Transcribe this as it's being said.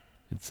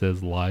It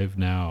says live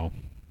now.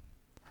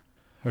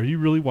 Are you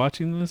really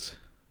watching this?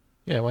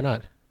 Yeah, why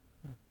not?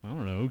 I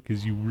don't know,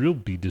 because you will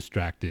be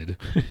distracted.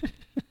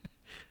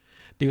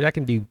 Dude, I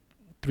can do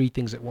 3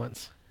 things at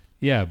once.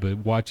 Yeah, but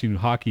watching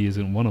hockey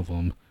isn't one of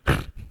them.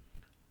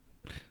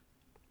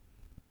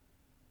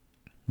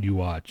 You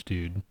watch,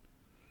 dude.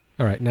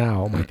 All right,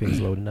 now my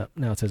thing's loading up.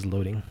 Now it says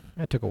loading.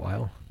 That took a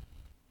while.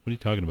 What are you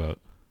talking about?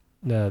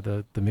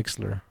 The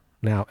Mixler.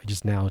 Now it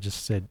just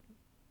said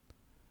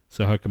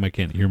So how come I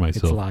can't hear it's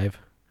myself? live.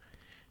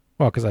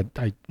 Well, because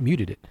I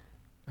muted it.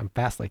 I'm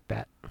fast like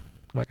that. I'm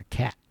like a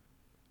cat.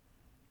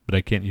 But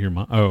I can't hear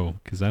my... Oh,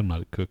 because I'm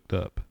not cooked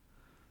up.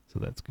 So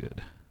that's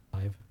good.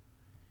 Live.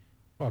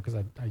 Well, because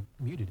I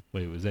muted it.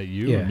 Wait, was that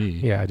you Yeah, or me?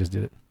 yeah, I just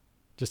did it.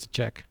 Just to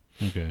check.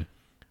 Okay.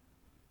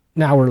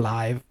 Now we're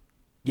live.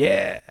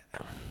 Yeah.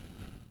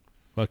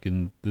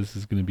 Fucking, this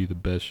is going to be the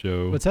best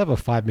show. Let's have a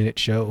 5-minute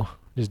show.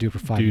 Just do it for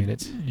 5 Dude,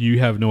 minutes. You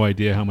have no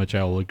idea how much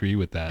I will agree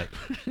with that.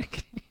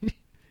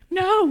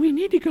 No, we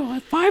need to go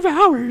at 5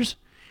 hours.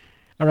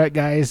 All right,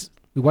 guys.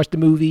 We watched the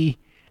movie,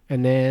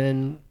 and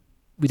then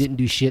we didn't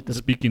do shit.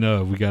 Speaking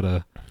of, we got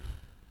to...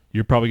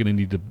 You're probably going to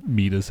need to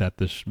meet us at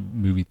this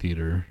movie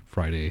theater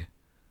Friday.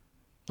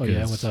 Oh,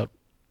 yeah? What's up?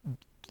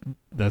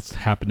 That's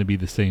happened to be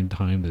the same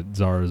time that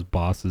Zara's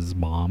boss's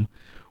mom,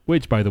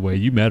 which, by the way,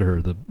 you met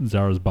her, the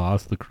Zara's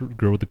boss, the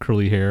girl with the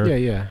curly hair. Yeah,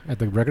 yeah. At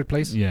the record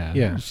place? Yeah.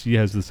 Yeah. She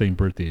has the same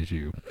birthday as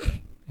you.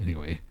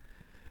 Anyway,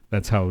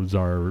 that's how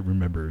Zara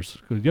remembers.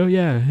 She goes, oh,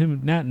 yeah,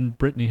 him, Nhat, and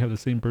Brittany have the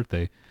same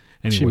birthday.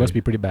 Anyway, She must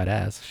be pretty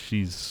badass.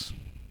 She's...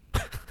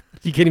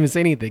 You can't even say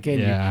anything, can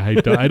you? Yeah,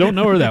 I don't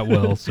know her that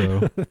well,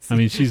 so... I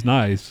mean, she's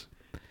nice,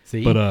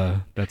 See?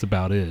 but that's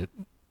about it.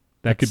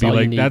 That could That's be all you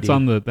like... need,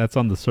 That's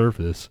on the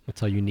surface.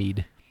 That's all you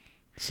need.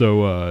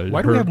 So,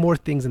 why do we have more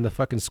things in the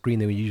fucking screen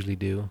than we usually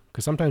do?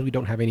 Because sometimes we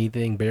don't have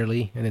anything,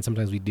 barely, and then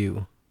sometimes we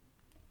do.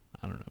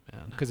 I don't know,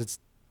 man. Because it's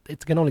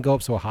can only go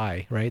up so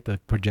high, right? The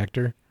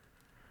projector.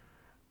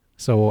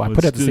 So I Well,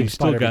 put it at the still- same you spot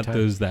still every got time.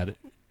 those that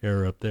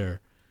air up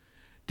there.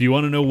 Do you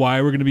want to know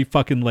why we're going to be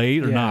fucking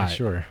late or yeah, not?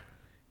 Sure.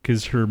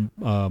 Because her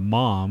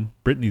mom,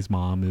 Brittany's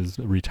mom, is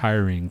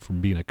retiring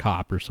from being a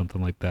cop or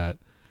something like that.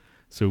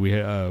 So we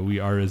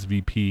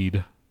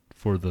RSVP'd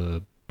for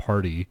the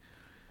party,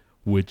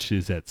 which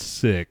is at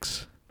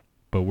 6,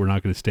 but we're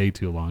not going to stay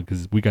too long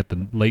because we got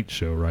the late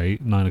show,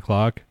 right? 9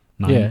 o'clock?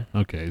 9? Yeah.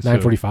 Okay.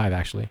 9:45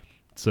 actually.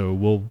 So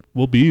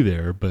we'll be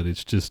there, but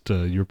it's just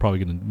you're probably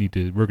going to need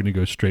to. We're going to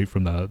go straight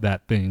from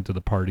that thing to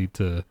the party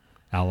to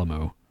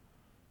Alamo.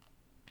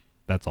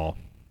 That's all.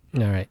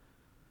 All right.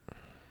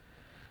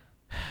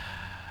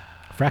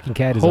 Frakking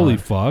Cat is Holy on.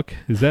 fuck!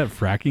 Is that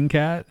Frakking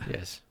Cat?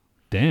 Yes.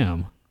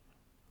 Damn.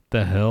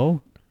 The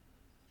hell?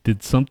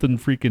 Did something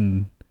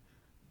die?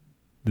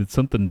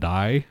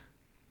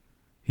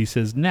 He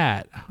says,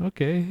 Nhat.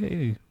 Okay,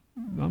 hey,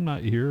 I'm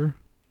not here.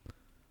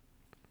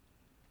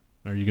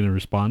 Are you gonna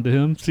respond to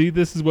him? See,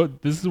 this is what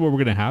we're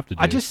gonna have to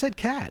do. I just said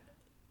cat.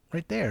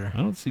 Right there. I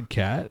don't see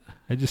cat.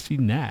 I just see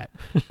Nhat.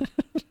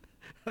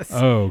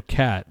 Oh,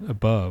 cat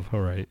above. All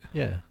right.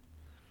 Yeah.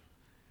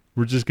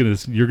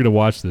 You're gonna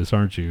watch this,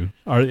 aren't you?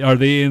 Are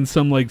they in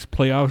some like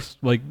playoffs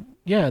like?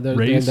 Yeah, they're in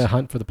race? the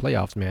hunt for the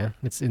playoffs, man.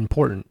 It's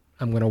important.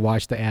 I'm going to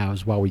watch the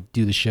Avs while we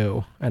do the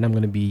show, and I'm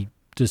going to be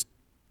just,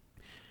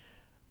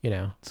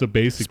 So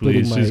basically,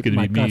 it's splitting just going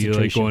my to be me like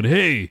concentration.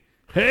 going,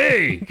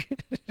 hey,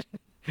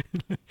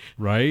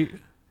 right?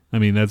 I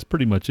mean, that's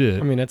pretty much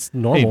it. I mean, that's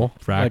normal. Hey,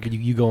 Frack. Like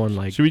you going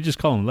like, Should we just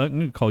call him? Let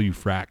me call you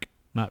Frack,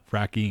 not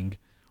Fracking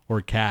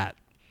or Cat.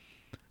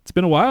 It's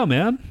been a while,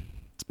 man.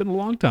 It's been a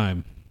long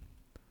time.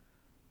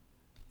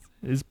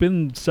 It's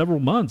been several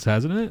months,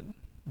 hasn't it?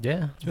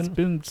 yeah, It's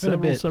been a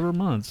bit. several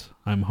months.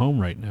 I'm home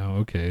right now.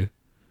 Okay.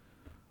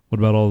 What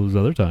about all those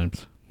other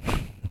times?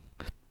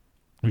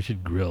 We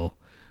should grill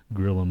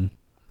them.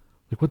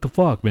 Like, what the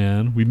fuck,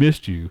 man? We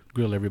missed you.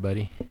 grill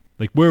everybody.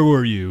 Like, where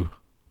were you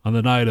on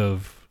the night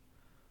of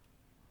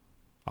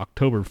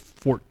October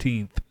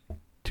 14th,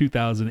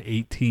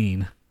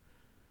 2018?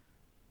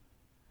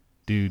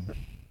 Dude,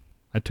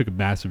 I took a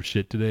massive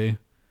shit today.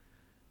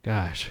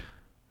 Gosh.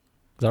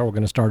 Is that what we're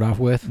going to start off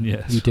with?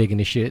 Yes. You taking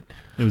a shit?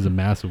 It was a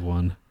massive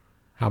one.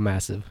 How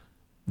massive?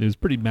 It was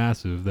pretty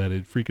massive that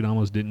it freaking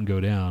almost didn't go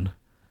down.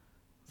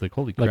 It's like,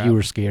 holy crap. Like you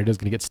were scared it was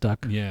going to get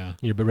stuck? Yeah.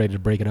 You're ready to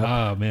break it up?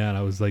 Oh, man.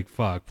 I was like,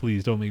 fuck,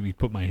 please don't make me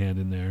put my hand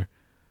in there.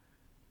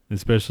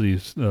 Especially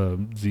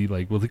Z,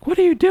 like, was like, what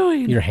are you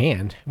doing? Your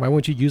hand? Why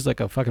wouldn't you use like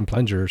a fucking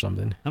plunger or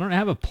something? I don't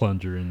have a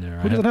plunger in there.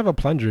 Who doesn't have a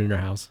plunger in your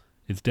house?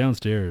 It's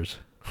downstairs.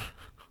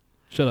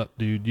 Shut up,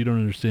 dude. You don't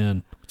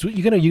understand. So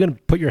you're gonna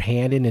put your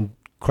hand in and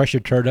crush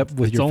your turd up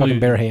with It's your only- fucking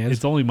bare hands?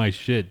 It's only my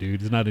shit,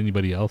 dude. It's not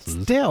anybody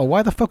else's. Still,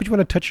 why the fuck would you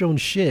want to touch your own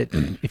shit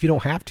if you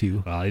don't have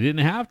to? Well, I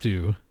didn't have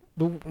to.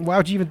 But why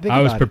would you even think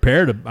I was about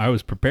prepared. I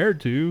was prepared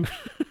to.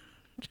 it?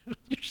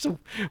 You're so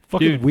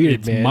fucking Dude, weird,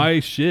 it's man. my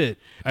shit.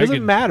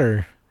 Doesn't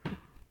matter.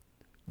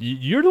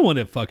 You're the one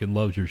that fucking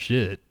loves your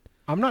shit.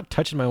 I'm not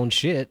touching my own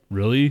shit.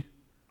 Really?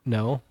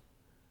 No.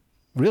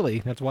 Really?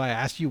 That's why I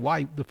asked you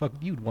why the fuck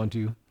you'd want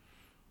to.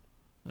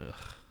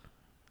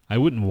 I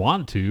wouldn't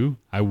want to.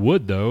 I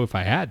would though if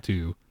I had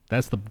to.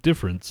 That's the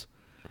difference.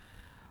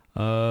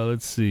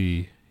 Let's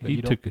see. But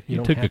He took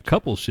a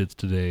couple shits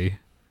today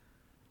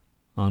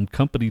on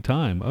company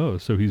time. Oh,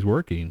 so he's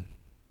working.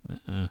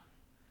 I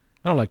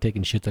don't like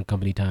taking shits on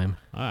company time.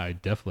 I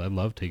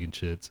love taking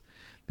shits.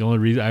 The only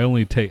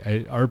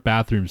reason our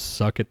bathrooms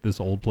suck at this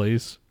old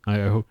place.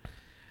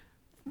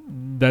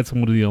 That's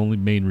one of the only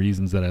main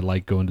reasons that I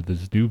like going to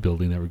this new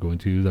building that we're going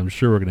to. Is I'm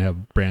sure we're going to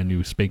have brand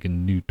new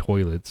spanking new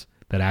toilets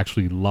that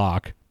actually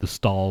lock. The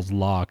stalls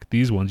lock.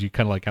 These ones you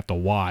kind of like have to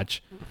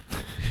watch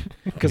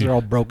because they're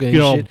all broken.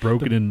 They're all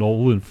broken and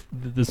old. And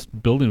this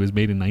building was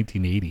made in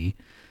 1980.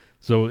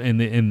 So and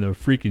the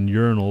freaking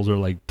urinals are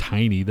like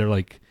tiny. They're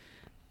like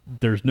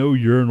there's no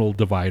urinal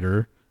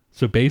divider.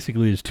 So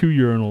basically, there's two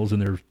urinals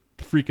and they're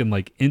freaking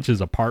like inches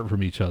apart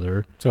from each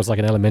other. So it's like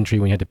an elementary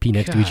when you had to pee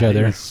next to each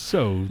other. It's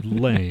so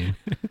lame.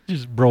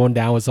 Just broing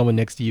down with someone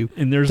next to you.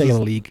 And there's taking a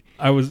leak.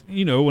 I was,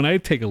 when I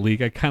take a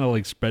leak, I kind of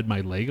like spread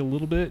my leg a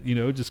little bit,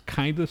 just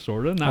kind of,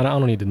 sort of. I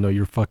don't need to know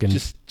your fucking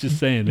just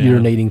saying, man.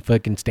 Urinating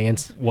fucking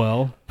stance.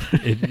 Well,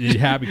 it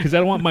happened because I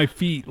don't want my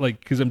feet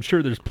because I'm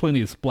sure there's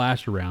plenty of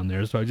splash around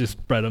there, so I just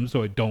spread them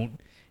so I don't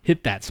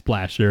hit that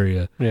splash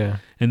area. Yeah.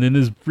 And then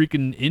this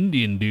freaking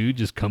Indian dude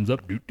just comes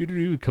up,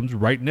 comes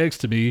right next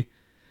to me.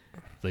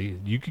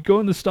 Like, you could go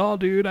in the stall,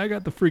 dude. I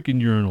got the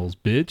freaking urinals,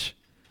 bitch.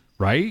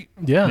 Right?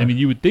 Yeah. I mean,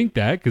 you would think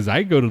that because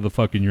I go to the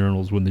fucking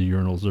urinals when the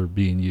urinals are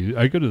being used.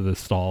 I go to the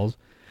stalls,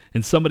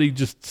 and somebody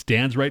just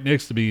stands right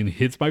next to me and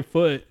hits my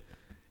foot.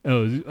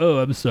 Oh,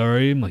 I'm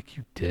sorry. I'm like,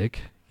 you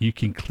dick. You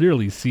can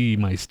clearly see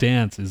my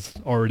stance is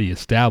already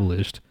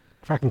established.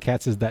 Frakking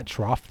Cat says that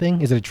trough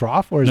thing. Is it a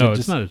trough or is it just?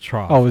 It's not a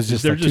trough. Oh, it's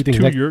just they're like just two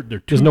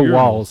things. There's no urinals.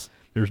 walls.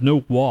 There's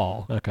no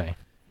wall. Okay.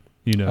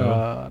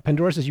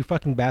 Pandora says, "You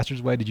fucking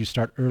bastards! Why did you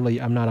start early?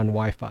 I'm not on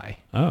Wi-Fi."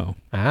 Oh,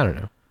 I don't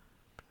know.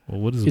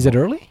 Well, what is? Is it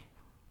early?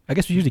 I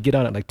guess we usually get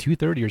on at like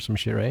 2:30 or some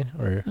shit, right?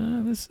 Or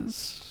this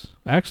is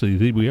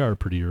actually we are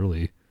pretty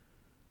early,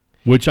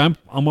 which I'm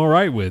all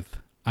right with.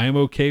 I am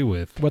okay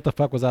with. What the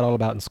fuck was that all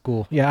about in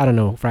school? Yeah, I don't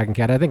know, Frakking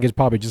Cat. I think it's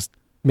probably just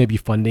maybe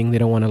funding. They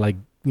don't want to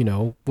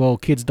well,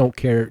 kids don't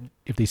care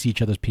if they see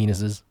each other's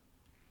penises,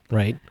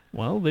 right?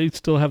 Well, they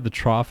still have the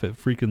trough at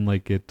freaking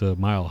at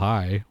Mile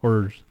High,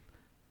 or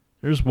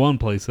there's one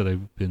place that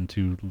I've been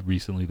to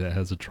recently that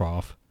has a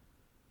trough.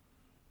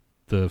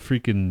 The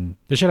freaking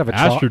they should have a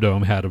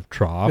Astrodome had a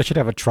trough. They should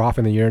have a trough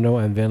in the urinal,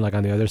 and then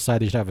on the other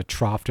side, they should have a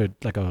trough to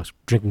like a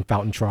drinking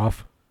fountain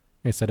trough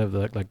instead of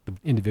the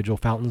individual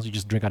fountains. You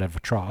just drink out of a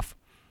trough.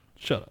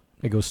 Shut up.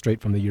 It goes straight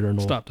from the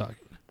urinal. Stop talking.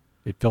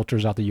 It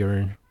filters out the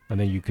urine, and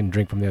then you can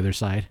drink from the other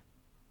side.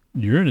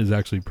 Urine is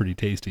actually pretty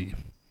tasty.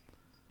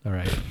 All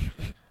right,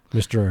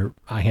 Mr.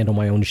 I handle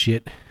my own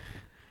shit.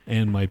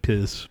 And my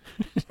piss.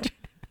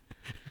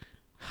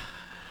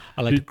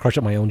 I like to crush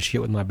up my own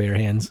shit with my bare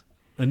hands.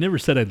 I never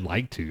said I'd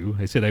like to.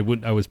 I said I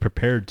wouldn't. I was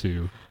prepared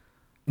to.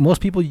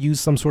 Most people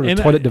use some sort of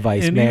toilet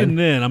device, and man. Even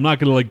then, I'm not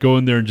gonna go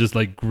in there and just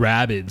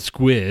grab it and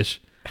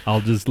squish.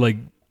 I'll just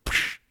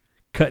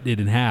cut it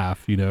in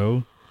half.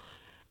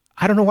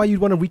 I don't know why you'd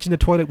want to reach in the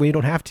toilet when you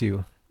don't have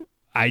to.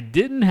 I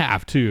didn't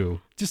have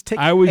to. Just take.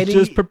 I was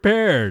just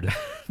prepared.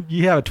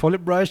 You have a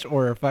toilet brush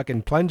or a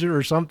fucking plunger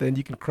or something.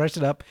 You can crush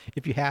it up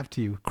if you have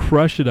to.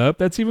 Crush it up?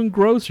 That's even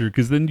grosser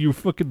because then you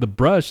fucking the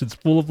brush. It's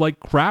full of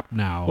crap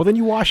now. Well, then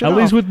you wash it off. At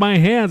least with my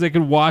hands, I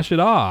could wash it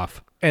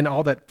off. And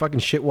all that fucking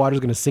shit water is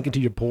going to sink into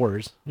your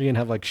pores. You're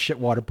going to have shit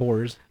water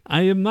pores.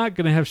 I am not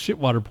going to have shit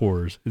water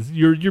pores.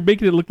 You're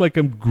making it look like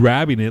I'm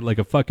grabbing it like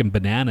a fucking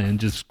banana and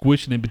just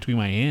squishing it between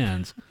my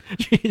hands.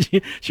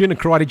 You're going to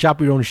karate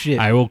chop your own shit.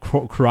 I will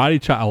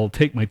karate chop. I will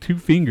take my 2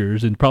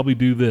 fingers and probably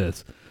do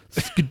this.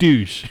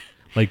 Skadoosh.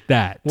 Like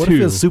that. What if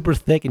it was super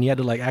thick and you had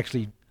to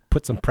actually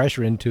put some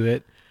pressure into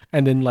it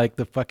and then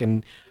the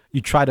fucking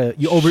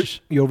you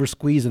over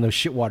squeeze and the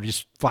shit water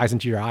just flies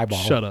into your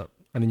eyeball. Shut up.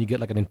 And then you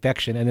get an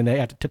infection, and then they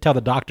have to tell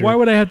the doctor. Why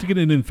would I have to get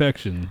an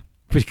infection?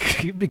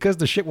 Because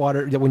the shit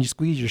water, when you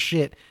squeeze your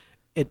shit,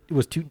 it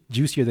was too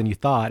juicier than you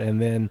thought,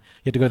 and then you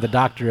have to go to the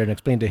doctor and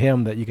explain to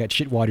him that you got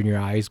shit water in your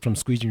eyes from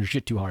squeezing your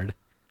shit too hard.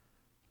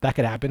 That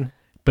could happen.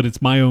 But it's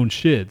my own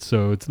shit,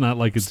 so it's not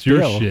like it's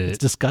your shit. It's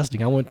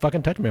disgusting. I wouldn't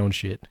fucking touch my own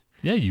shit.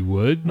 Yeah, you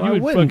would. No, you I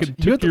would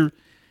wouldn't.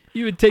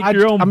 You would take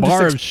your own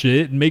bar of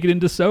shit and make it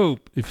into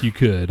soap if you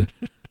could.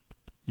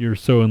 You're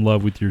so in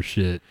love with your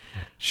shit.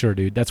 Sure,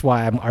 dude. That's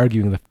why I'm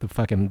arguing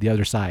the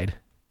other side.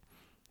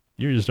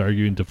 You're just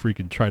arguing to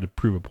freaking try to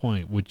prove a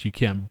point, which you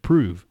can't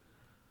prove.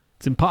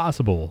 It's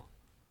impossible.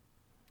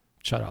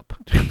 Shut up.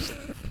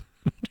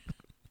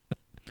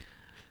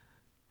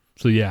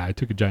 So yeah, I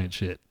took a giant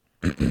shit.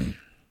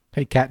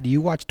 Hey, Kat, do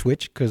you watch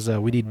Twitch? Because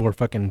we need more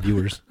fucking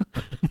viewers.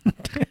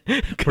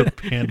 We're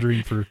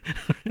pandering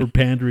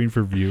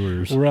for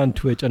viewers. We're on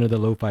Twitch under the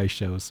Lo-Fi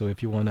Show, so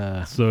if you want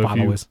to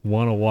follow us.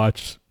 Want to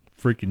watch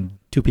freaking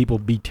 2 people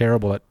be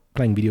terrible at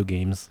playing video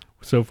games.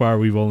 So far,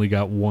 we've only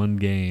got 1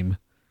 game.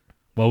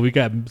 Well, we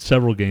got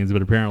several games,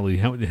 but apparently,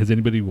 has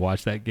anybody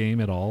watched that game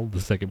at all?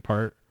 The second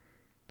part?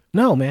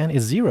 No, man,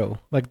 it's 0.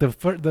 Like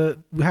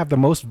we have the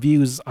most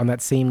views on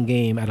that same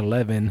game at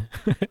 11,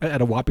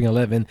 at a whopping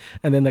 11,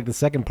 and then like the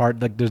second part,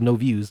 like there's no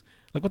views.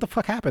 Like, what the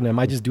fuck happened? Am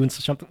I just doing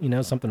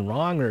something, something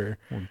wrong, or?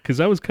 Because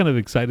I was kind of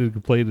excited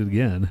to play it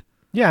again.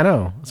 Yeah, I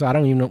know. So I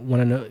don't even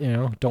want to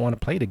know, don't want to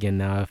play it again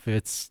now if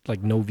it's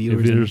like no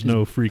viewers. If there's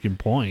no freaking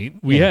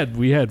point. We had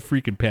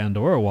freaking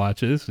Pandora watch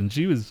this, and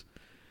she's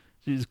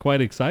quite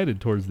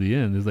excited towards the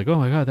end. It's like, oh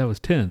my god, that was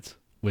tense,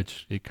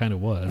 which it kind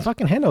of was.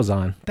 Fucking Hendo's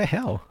on. What the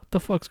hell? What the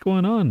fuck's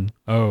going on?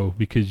 Oh,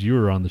 because you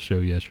were on the show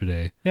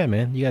yesterday. Yeah,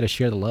 man. You got to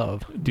share the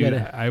love. Dude,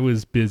 I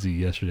was busy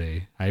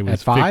yesterday. I was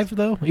at 5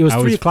 though. It was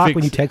 3 o'clock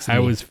when you texted me. I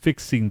was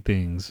fixing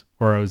things,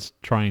 or I was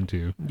trying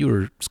to. You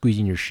were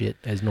squeezing your shit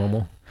as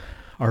normal.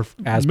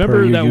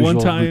 Remember that one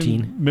time?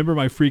 Routine. Remember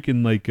my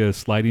freaking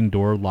sliding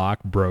door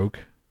lock broke?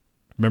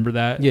 Remember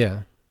that?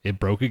 Yeah.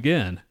 It broke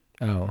again.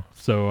 Oh.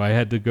 So I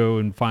had to go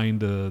and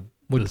find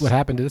what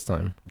happened this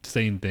time?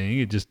 Same thing.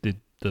 It just did.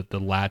 The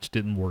latch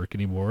didn't work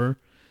anymore.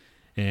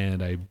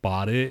 And I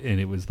bought it, and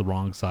it was the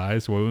wrong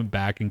size. So I went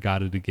back and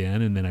got it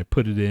again, and then I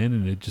put it in,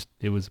 and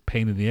it was a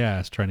pain in the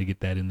ass trying to get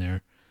that in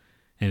there.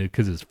 And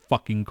because it's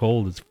fucking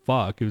cold as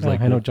fuck, it was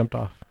like... I know, jumped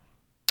off.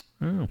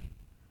 Oh,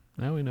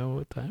 now we know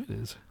what time it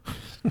is.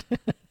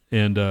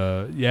 And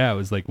it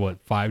was like,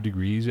 5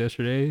 degrees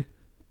yesterday?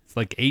 It's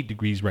like 8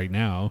 degrees right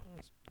now.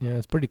 Yeah,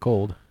 it's pretty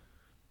cold.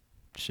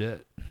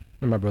 Shit.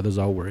 And my brother's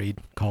all worried.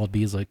 Called me,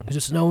 he's like, is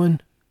it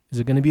snowing? Is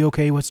it going to be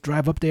okay? Let's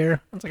drive up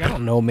there. I was like, I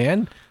don't know,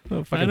 man.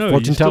 I know.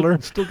 Fortune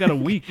teller. Still got a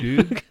week,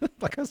 dude.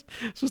 Like, it's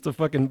just to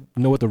fucking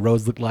know what the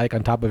roads look like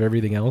on top of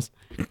everything else.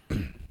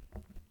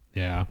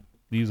 Yeah.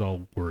 He's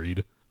all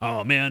worried.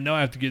 Oh, man, now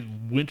I have to get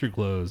winter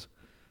clothes.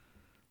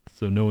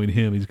 So knowing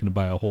him, he's going to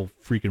buy a whole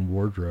freaking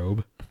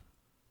wardrobe.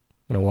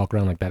 I'm going to walk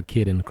around like that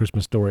kid in the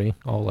Christmas Story,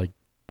 all like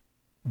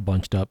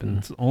bunched up. And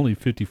it's only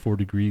 54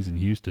 degrees in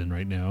Houston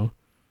right now.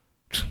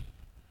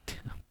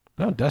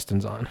 No,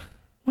 Dustin's on.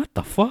 What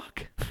the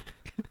fuck?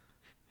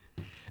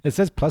 It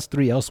says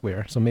 +3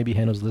 elsewhere, so maybe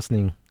Hano's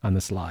listening on the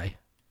sly.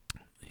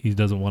 He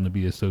doesn't want to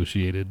be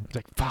associated. He's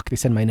like, fuck, they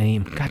said my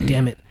name. God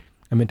damn it.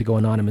 I meant to go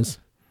anonymous.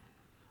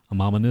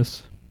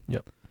 Anonymous?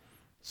 Yep.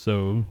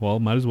 So,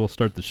 might as well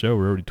start the show.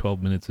 We're already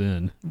 12 minutes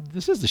in.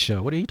 This is the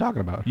show. What are you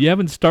talking about? You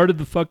haven't started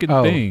the fucking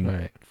thing. All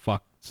right.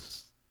 Fuck.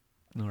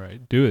 All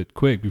right. Do it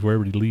quick before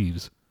everybody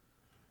leaves.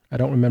 I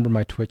don't remember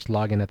my Twitch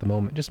login at the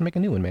moment. Just make a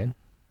new one, man.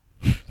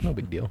 No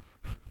big deal.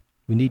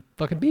 We need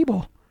fucking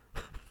people.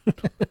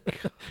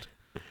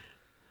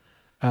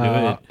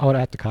 I would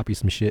have to copy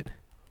some shit.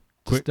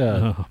 Quick.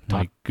 Just,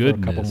 my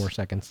goodness. For a couple more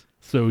seconds.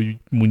 So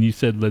when you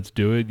said let's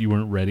do it, you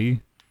weren't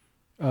ready?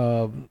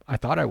 I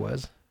thought I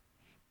was.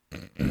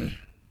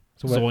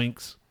 So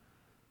Zoinks.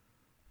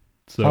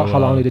 So how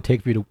long did it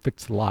take for you to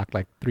fix the lock?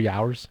 Like 3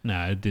 hours?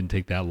 Nah, it didn't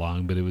take that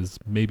long, but it was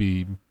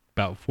maybe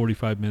about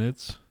 45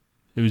 minutes.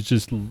 It was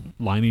just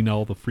lining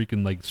all the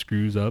freaking like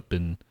screws up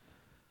and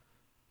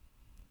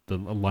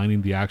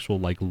aligning the actual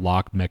like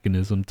lock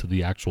mechanism to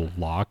the actual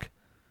lock.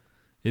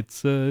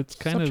 It's kind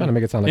of trying to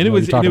make it sound like and it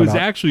was about.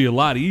 actually a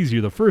lot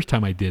easier the first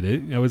time I did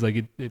it. I was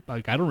like,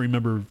 like I don't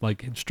remember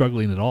like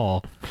struggling at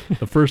all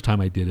the first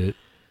time I did it.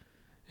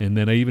 And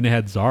then I even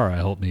had Zara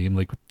help me. I'm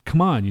like,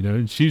 come on,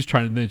 and she's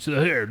trying to. She's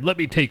like, here, let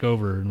me take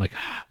over. And like,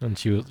 and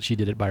she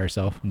did it by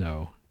herself.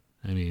 No,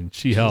 I mean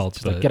she helped.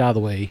 She's like, get out of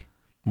the way,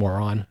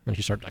 moron. And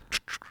she started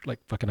like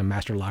fucking a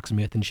master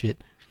locksmith and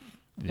shit.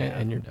 Yeah,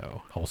 and you're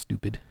all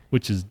stupid.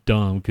 Which is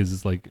dumb because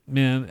it's like,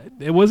 man,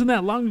 it wasn't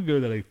that long ago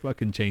that I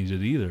fucking changed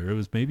it either. It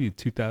was maybe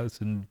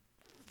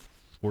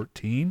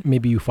 2014.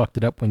 Maybe you fucked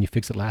it up when you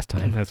fixed it last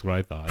time. That's what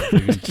I thought.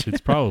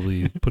 It's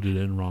probably put it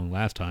in wrong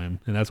last time,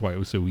 and that's why it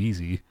was so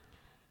easy.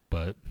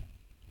 But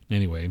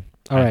anyway.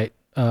 All right.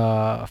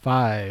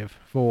 5,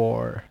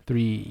 4,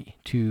 3,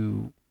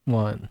 2,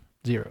 1,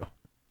 0.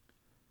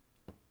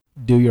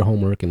 Do your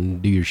homework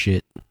and do your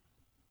shit.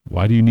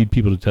 Why do you need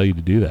people to tell you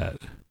to do that?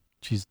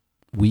 She's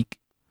weak.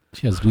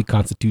 She has weak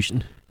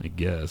constitution. I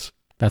guess.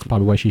 That's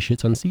probably why she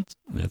shits on seats.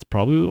 That's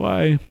probably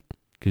why.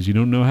 Because you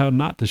don't know how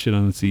not to shit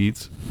on the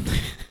seats.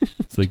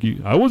 It's like,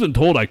 I wasn't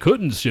told I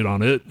couldn't shit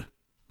on it.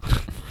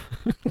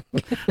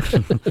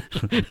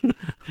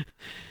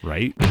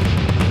 Right?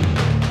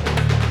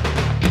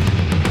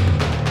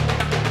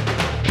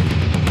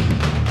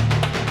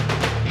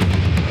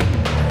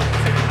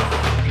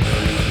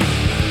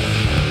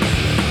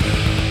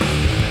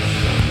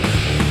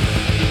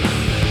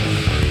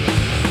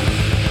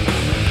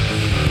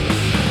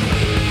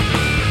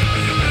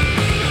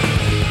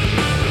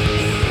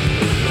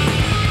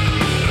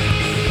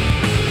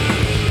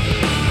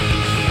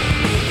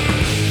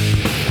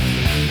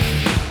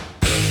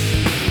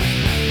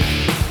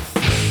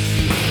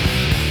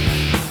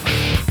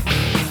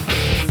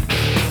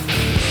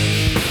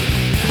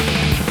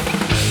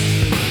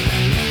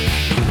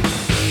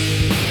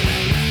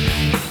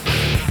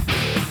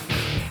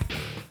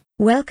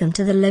 Welcome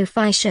to the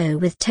Lo-Fi Show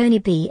with Tony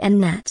B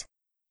and Nhat.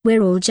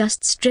 We're all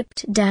just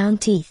stripped down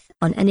teeth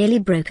on a nearly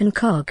broken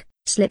cog.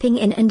 slipping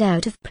in and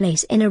out of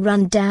place in a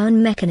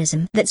run-down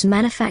mechanism that's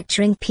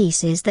manufacturing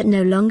pieces that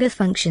no longer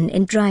function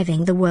in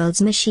driving the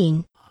world's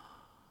machine.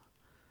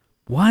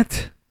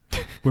 What?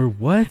 We're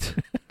what?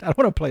 I don't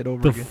want to play it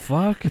over The again.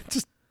 fuck?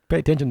 Just pay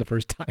attention the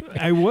first time.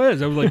 I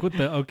was like, what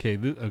the? Okay,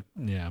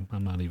 yeah,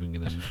 I'm not even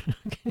gonna.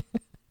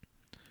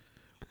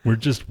 We're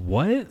just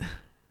what?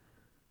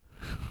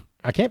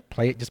 I can't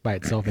play it just by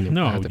itself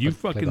anymore. I have No, to you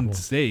play the fucking whole-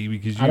 say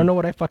because you. I don't know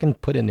what I fucking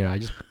put in there. I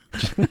just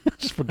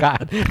just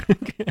forgot.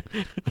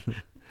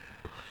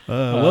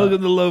 Welcome to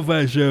the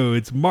Lo-Fi Show.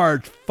 It's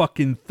March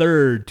fucking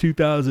 3rd,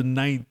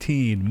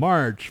 2019.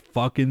 March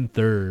fucking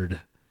 3rd.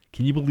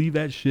 Can you believe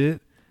that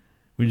shit?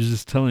 We were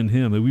just telling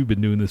him that we've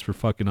been doing this for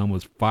fucking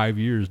almost 5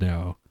 years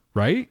now,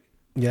 right?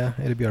 Yeah,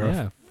 it'll be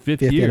our fifth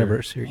fifth year.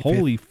 anniversary.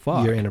 Holy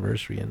fuck. Year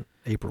anniversary in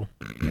April.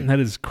 That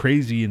is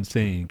crazy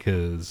insane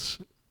because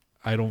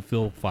I don't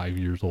feel 5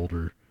 years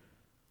older.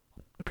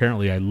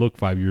 Apparently I look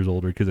 5 years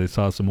older because I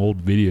saw some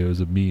old videos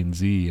of me and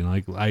Z, and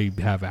I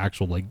have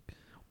actual like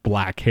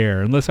black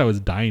hair, unless I was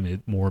dyeing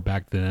it more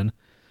back then.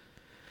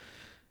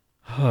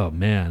 Oh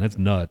man, that's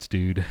nuts,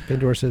 dude.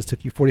 Pandora says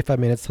took you 45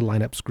 minutes to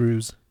line up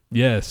screws.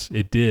 Yes,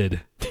 it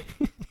did.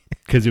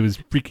 Because it was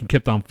freaking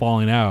kept on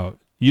falling out.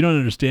 You don't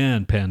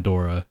understand,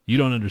 Pandora. You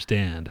don't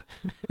understand.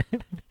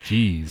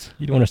 Jeez.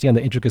 You don't understand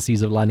the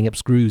intricacies of lining up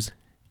screws.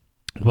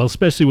 Well,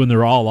 especially when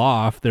they're all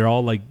off. They're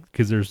all like,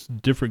 because there's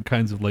different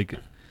kinds of like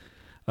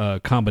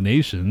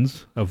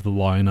combinations of the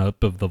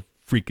lineup of the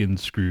freaking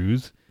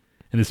screws.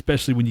 And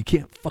especially when you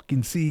can't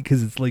fucking see,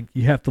 because it's like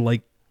you have to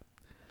like,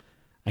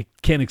 I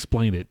can't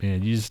explain it,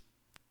 man. It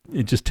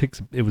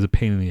was a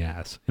pain in the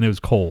ass, and it was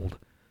cold.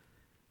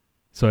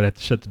 So I'd have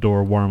to shut the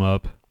door, warm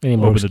up, Any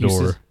more open excuses?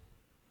 the door.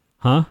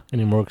 Huh?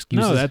 Any more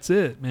excuses? No, that's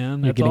it,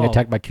 man. You're That's getting all.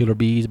 attacked by killer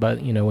bees,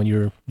 but you know when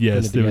you're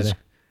Yes, putting it there was.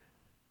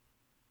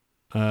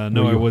 together.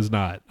 No, Were I you- was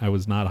not. I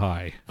was not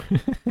high.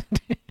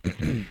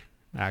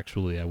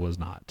 Actually, I was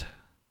not.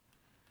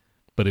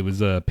 But it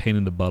was a pain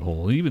in the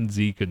butthole. Even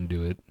Z couldn't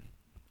do it.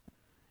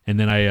 And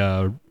then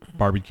I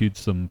barbecued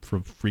some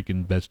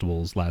freaking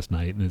vegetables last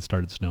night, and it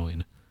started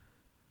snowing.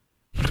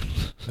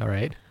 All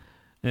right.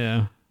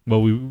 Yeah.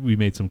 Well, we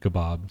made some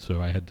kebab,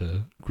 so I had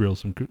to grill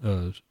some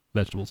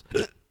vegetables.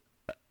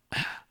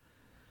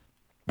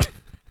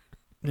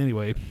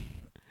 Anyway,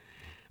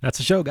 That's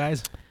the show,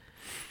 guys.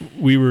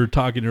 we were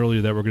talking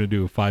earlier that we're going to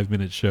do a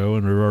 5-minute show,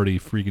 and we already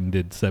freaking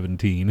did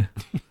 17.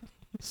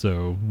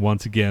 So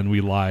once again, we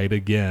lied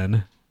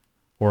again.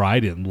 Or I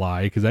didn't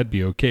lie, because I'd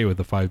be okay with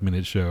a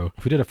 5-minute show.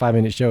 If we did a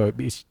 5-minute show, it'd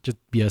just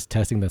be us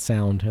testing the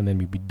sound, and then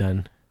we'd be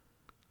done.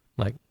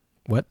 Like,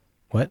 what?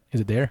 What?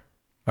 Is it there?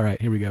 All right,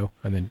 here we go.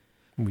 And then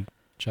we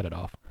shut it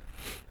off.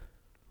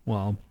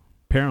 Well,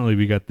 apparently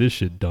we got this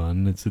shit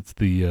done. It's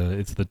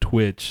the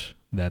Twitch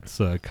that's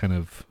kind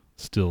of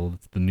still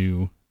it's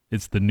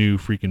the new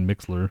freaking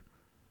Mixler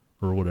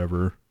or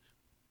whatever.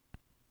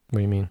 What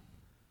do you mean?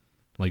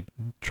 Like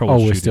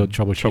we're still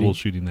troubleshooting.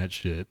 troubleshooting that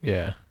shit.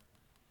 Yeah.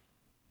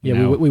 Yeah,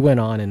 Now- we went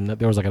on, and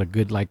there was like a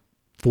good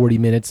 40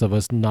 minutes of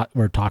us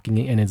we're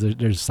talking, and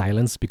there's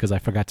silence because I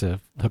forgot to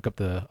hook up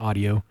the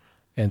audio.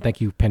 And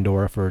thank you,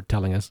 Pandora, for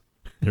telling us.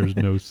 There's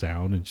no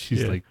sound, and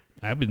she's Yeah. like,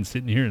 I've been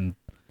sitting here and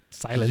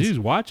Silence. she's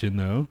watching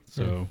though,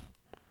 so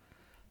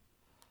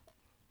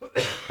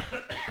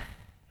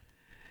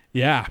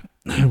yeah,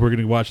 we're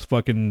gonna watch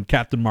fucking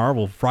Captain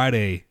Marvel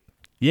Friday,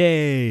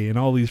 yay! And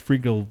all these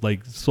freaking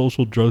like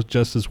social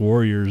justice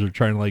warriors are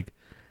trying to like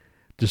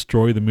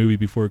destroy the movie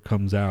before it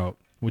comes out,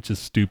 which is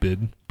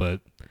stupid. But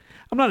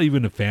I'm not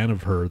even a fan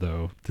of her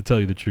though, to tell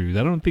you the truth.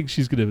 I don't think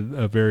she's gonna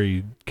a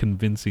very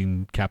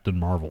convincing Captain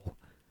Marvel.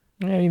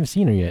 I haven't even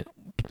seen her yet.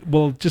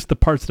 Well, just the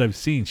parts that I've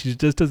seen, she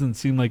just doesn't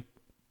seem like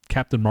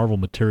Captain Marvel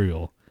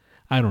material.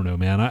 I don't know,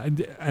 man.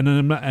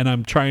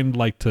 I'm trying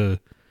like to.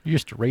 You're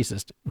just a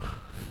racist.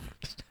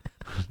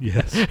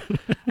 Yes,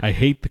 I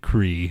hate the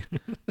Kree.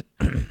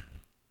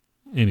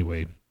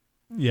 Anyway,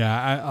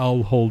 yeah,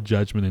 I'll hold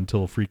judgment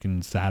until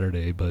freaking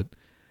Saturday, but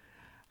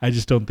I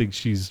just don't think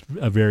she's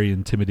a very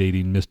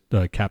intimidating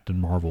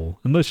Captain Marvel,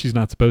 unless she's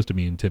not supposed to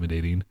be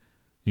intimidating.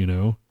 You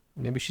know,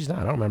 Maybe she's not.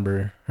 I don't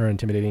remember her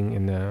intimidating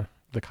in the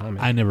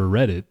comic. I never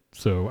read it,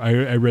 so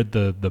I read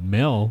the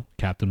male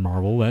Captain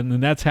Marvel,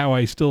 and that's how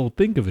I still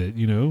think of it.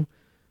 You know,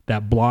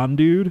 that blonde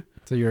dude.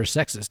 So you're a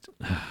sexist.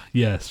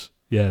 Yes,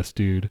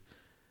 dude.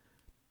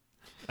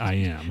 I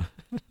am.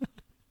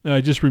 I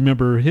just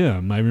remember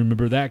him. I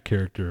remember that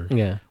character,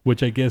 Yeah,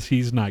 which I guess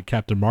he's not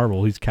Captain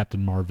Marvel. He's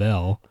Captain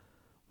Marvel,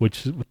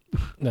 which,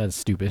 that's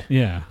stupid.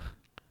 yeah.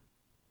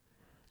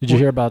 Did you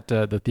hear about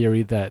the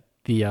theory that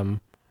the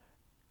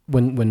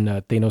when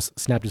Thanos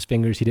snapped his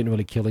fingers, he didn't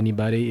really kill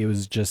anybody? It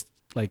was just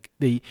like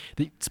they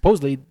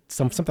supposedly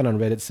something on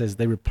Reddit says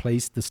they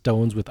replaced the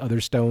stones with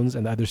other stones,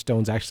 and the other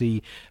stones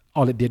actually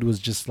all it did was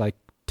just like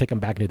take them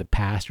back into the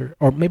past,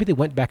 or maybe they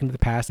went back into the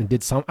past and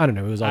did some. I don't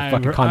know. It was all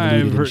fucking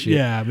convoluted and shit.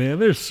 Yeah, man.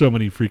 There's so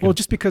many freaking. Well,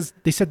 just because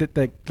they said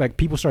that like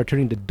people started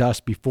turning to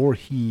dust before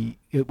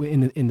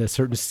in the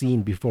certain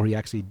scene before he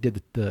actually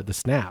did the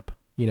snap.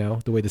 You know,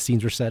 the way the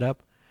scenes were set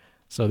up.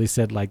 So they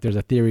said like there's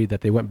a theory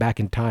that they went back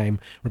in time,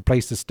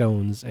 replaced the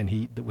stones, and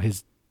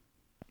his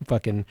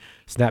fucking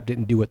snap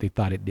didn't do what they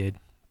thought it did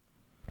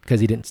because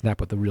he didn't snap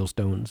with the real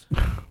stones.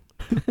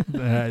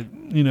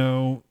 You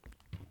know,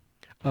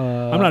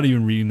 I'm not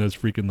even reading those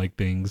freaking like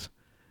things.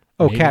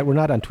 Oh, Cat, we're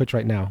not on Twitch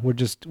right now. We're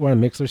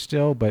on Mixler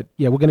still, but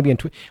yeah, we're gonna be on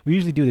Twitch. We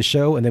usually do the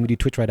show and then we do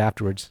Twitch right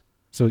afterwards.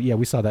 So yeah,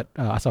 we saw that.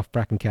 I saw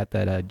Frakking Cat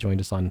that joined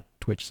us on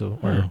Twitch. So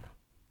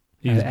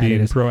he's being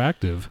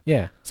proactive.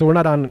 Yeah. So we're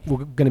not on.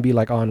 We're gonna be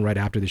like on right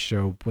after the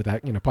show with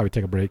that. You know, probably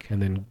take a break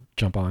and then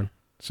jump on.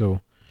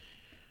 So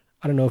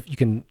I don't know if you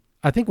can.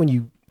 I think when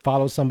you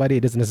follow somebody,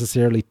 it doesn't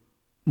necessarily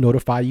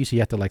notify you. So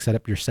you have to like set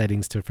up your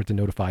settings for it to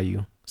notify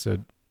you. So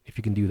if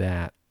you can do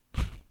that,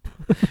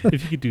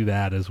 if you could do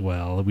that as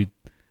well, we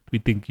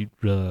think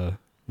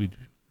we'd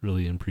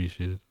really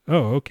appreciate it.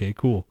 Oh, okay,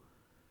 cool.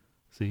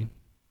 See,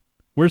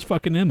 where's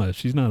fucking Emma?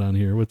 She's not on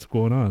here. What's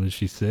going on? Is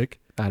she sick?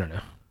 I don't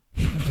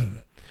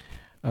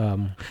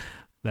know.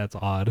 That's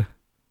odd.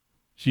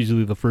 She's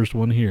usually the first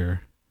one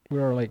here.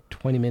 We're like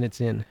 20 minutes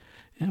in.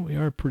 Yeah, we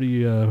are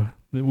pretty.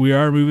 We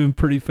are moving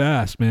pretty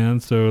fast, man.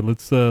 So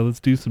let's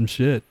do some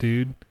shit,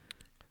 dude.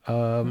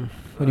 What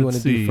do you want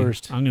to do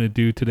first? I'm gonna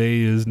do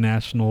today is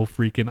National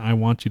Freaking I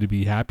Want You to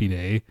Be Happy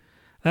Day.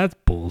 That's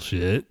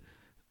bullshit.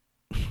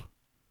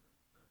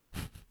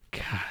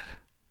 God,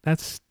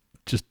 that's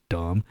just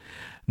dumb.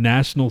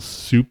 National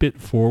Soup It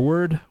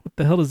Forward? What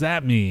the hell does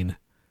that mean?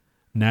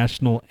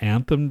 National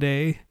Anthem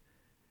Day?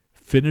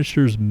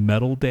 Finishers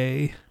Medal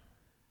Day?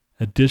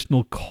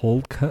 National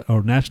Cold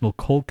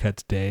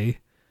Cuts Day?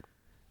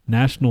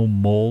 National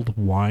Mulled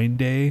Wine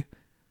Day?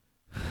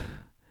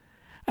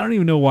 I don't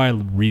even know why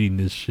I'm reading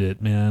this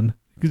shit, man.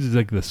 This is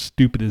like the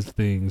stupidest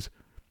things.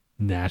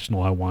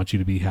 National I Want You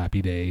to Be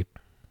Happy Day.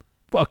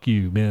 Fuck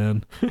you,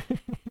 man.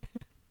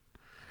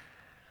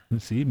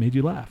 See, it made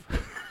you laugh.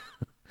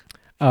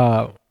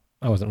 I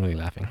wasn't really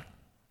laughing.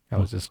 I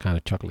was just kind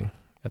of chuckling.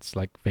 That's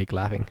like fake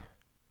laughing.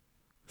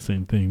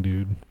 Same thing,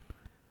 dude.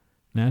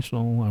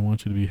 National I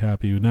Want You to Be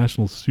Happy.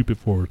 National Soup It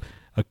Forward.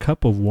 A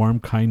cup of warm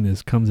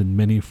kindness comes in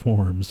many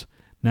forms.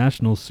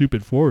 National Soup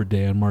It Forward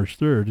Day on March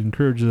 3rd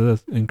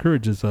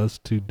encourages us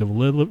to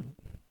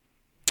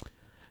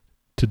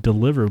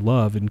deliver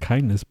love and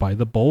kindness by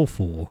the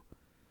bowlful.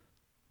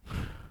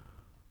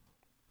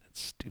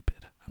 That's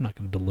stupid. I'm not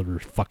going to deliver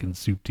fucking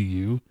soup to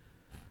you,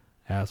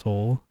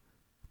 asshole.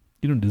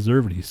 You don't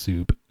deserve any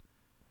soup.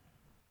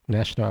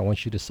 National I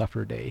Want You to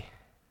Suffer Day.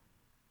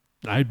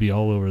 I'd be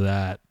all over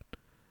that.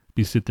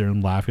 Be sit there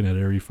and laughing at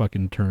every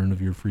fucking turn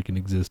of your freaking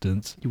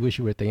existence. You wish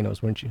you were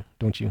Thanos, weren't you?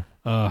 Don't you?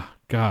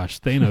 Gosh,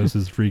 Thanos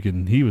is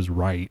freaking. He was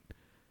right.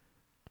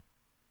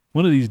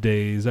 One of these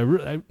days,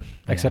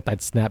 except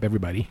I'd snap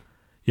everybody.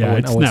 Yeah,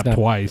 I'd snap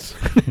twice.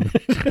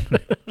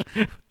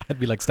 I'd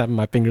be like snapping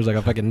my fingers like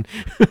a fucking.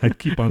 I'd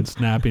keep on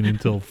snapping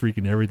until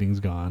freaking everything's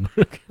gone.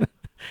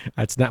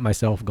 I'd snap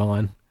myself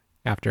gone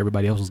after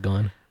everybody else was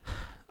gone.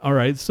 All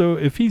right, so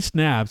if he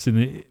snaps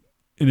and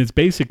it's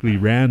basically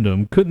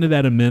random, couldn't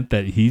that have meant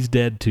that he's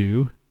dead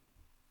too?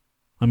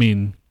 I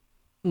mean,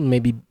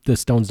 maybe the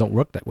stones don't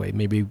work that way.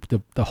 Maybe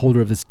the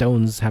holder of the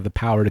stones have the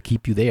power to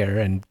keep you there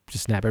and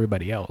just snap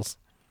everybody else.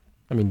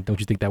 I mean, don't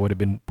you think that would have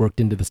been worked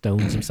into the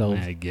stones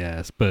themselves? I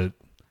guess, but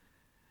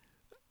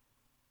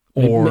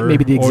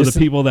maybe the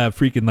people that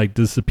freaking like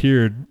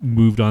disappeared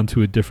moved on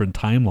to a different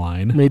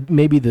timeline.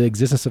 Maybe the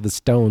existence of the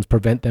stones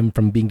prevent them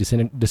from being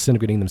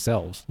disintegrating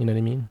themselves. You know what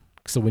I mean?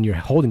 So when you're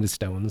holding the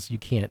stones, you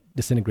can't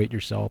disintegrate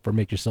yourself or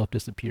make yourself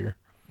disappear.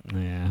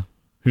 Yeah.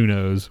 Who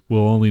knows?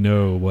 We'll only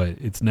know what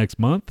it's next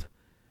month.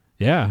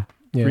 Yeah.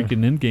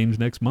 Freaking Endgame's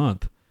next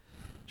month.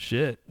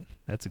 Shit.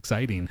 That's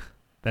exciting.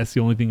 That's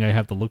the only thing I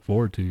have to look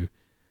forward to.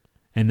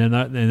 And then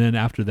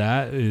after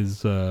that is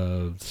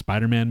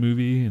Spider-Man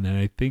movie, and then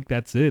I think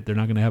that's it. They're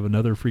not going to have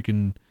another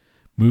freaking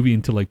movie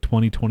until like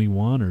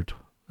 2021 or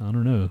I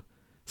don't know.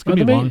 It's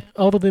gonna be long.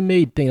 Although they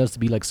made Thanos to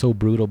be like so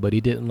brutal, but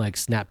he didn't like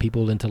snap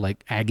people into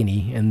like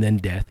agony and then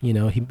death. You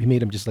know, he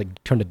made them just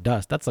like turn to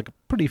dust. That's like a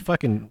pretty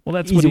fucking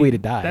easy way to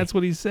die. That's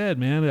what he said,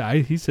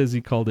 man. He says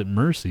he called it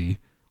mercy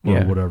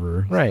or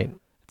whatever. Right.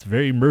 It's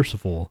very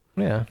merciful.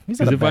 Yeah.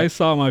 Because if I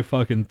saw my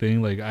fucking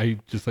thing, like I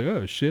just like,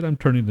 oh shit, I'm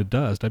turning to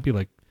dust. I'd be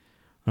like,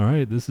 all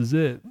right, this is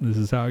it. This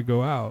is how I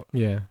go out.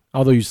 Yeah.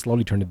 Although you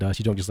slowly turn to dust,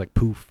 you don't just like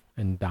poof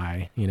and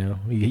die. You know,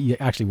 you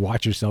actually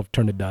watch yourself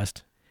turn to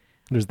dust.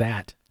 There's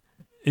that.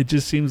 It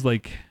just seems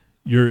like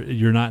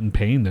you're not in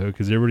pain though,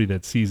 because everybody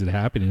that sees it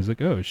happening is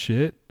like, oh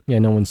shit. Yeah,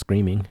 no one's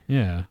screaming.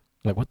 Yeah.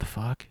 Like, what the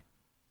fuck?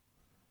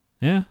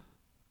 Yeah.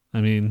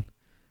 I mean,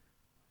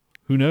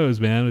 who knows,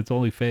 man? It's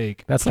only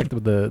fake. That's like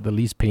the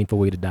least painful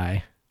way to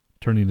die.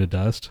 Turning to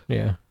dust.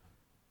 Yeah.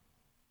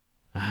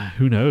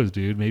 Who knows,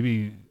 dude?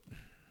 Maybe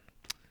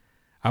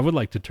I would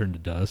like to turn to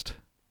dust.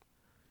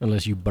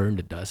 Unless you burn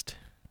to dust.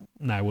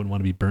 No, I wouldn't want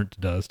to be burnt to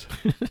dust.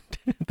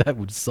 That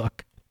would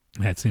suck.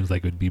 That seems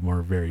like it would be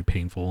very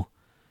painful.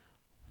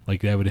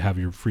 Like that would have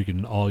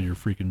all your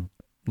freaking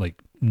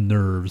like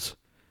nerves.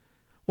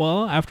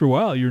 Well, after a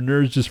while, your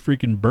nerves just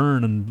freaking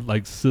burn and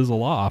like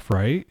sizzle off,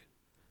 right?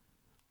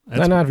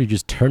 Not if you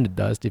just turn to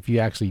dust. If you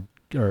actually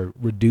are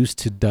reduced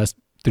to dust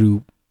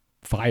through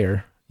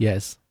fire,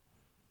 yes.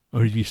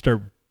 Or you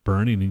start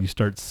burning and you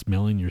start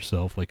smelling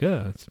yourself like,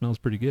 it smells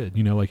pretty good.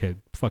 Like a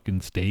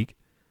fucking steak.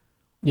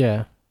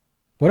 Yeah.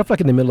 What if,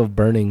 like, in the middle of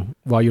burning,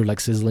 while you're, like,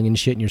 sizzling and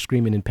shit and you're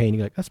screaming in pain,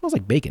 you're like, that smells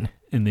like bacon.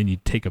 And then you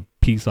take a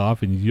piece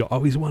off and you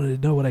always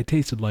wanted to know what I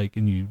tasted like,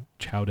 and you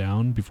chow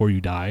down before you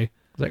die.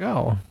 It's like,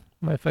 oh,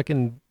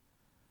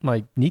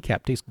 my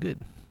kneecap tastes good.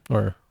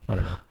 Or, I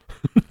don't know.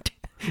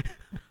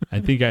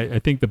 I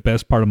think the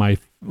best part of my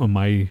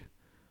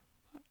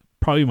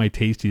probably my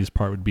tastiest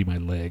part would be my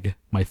leg,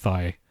 my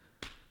thigh.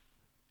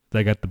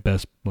 I got the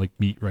best, like,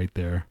 meat right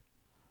there.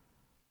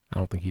 I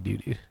don't think you do,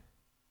 dude.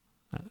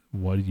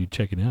 What are you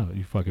checking out,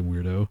 you fucking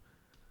weirdo?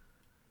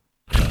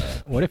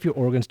 What if your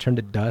organs turn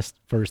to dust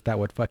first? That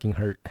would fucking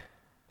hurt.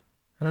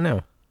 I don't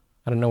know.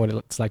 I don't know what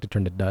it's like to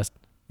turn to dust.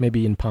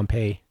 Maybe in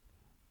Pompeii,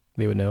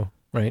 they would know,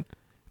 right?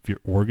 If your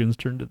organs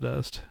turn to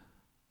dust?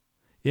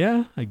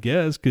 Yeah, I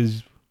guess,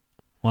 because,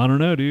 well, I don't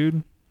know,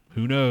 dude.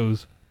 Who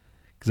knows?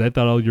 Because I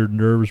thought all your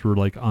nerves were,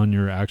 like, on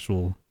your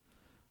actual...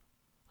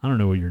 I don't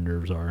know what your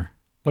nerves are.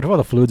 What if all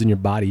the fluids in your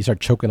body, you start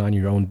choking on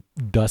your own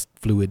dust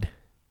fluid?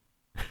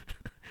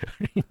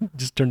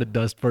 Just turn to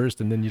dust first,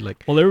 and then you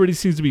like... Well, everybody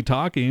seems to be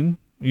talking,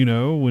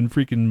 when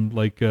freaking,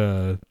 like,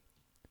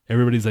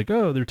 everybody's like,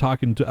 oh, they're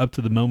talking up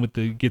to the moment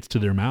that it gets to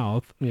their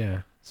mouth.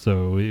 Yeah.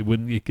 So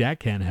that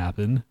can't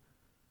happen.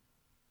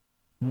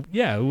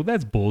 Yeah, well,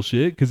 that's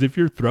bullshit, because if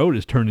your throat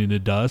is turning to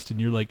dust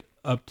and you're, like,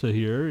 up to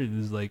here,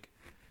 and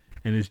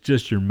it's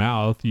just your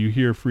mouth, you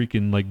hear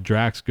freaking, like,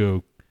 Drax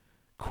go,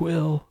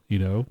 Quill,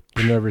 The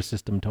nervous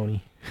system,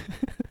 Tony.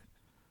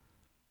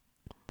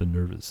 The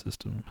nervous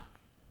system.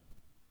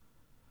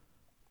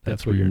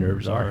 That's where your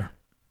nerves are.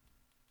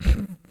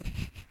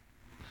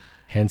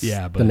 Hence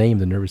the name,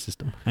 the nervous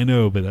system. I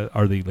know, but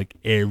are they like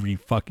every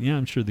fucking... Yeah,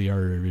 I'm sure they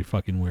are every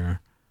fucking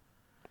where.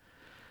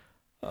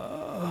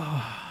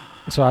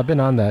 So I've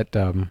been on that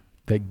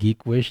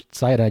Geek Wish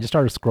site, and I just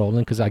started scrolling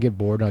because I get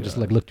bored, and I just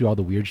like look through all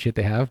the weird shit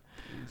they have.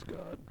 Please,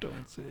 God,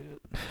 don't say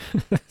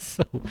it.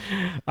 So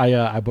I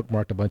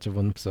bookmarked a bunch of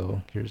them,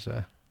 so here's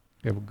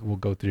we'll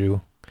go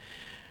through.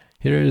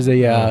 Here is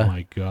a oh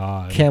my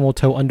God, camel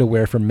toe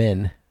underwear for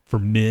men. For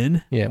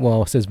men? Yeah,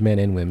 well, it says men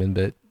and women,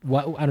 but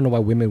I don't know why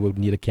women would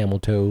need a camel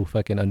toe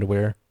fucking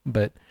underwear,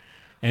 but...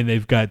 And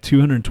they've got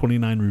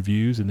 229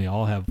 reviews, and they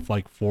all have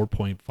like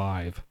 4.5,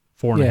 4.5.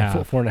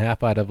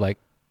 4.5 out of like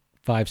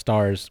 5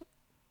 stars.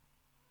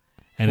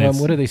 And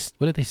what did they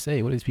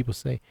say? What do these people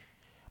say?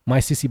 My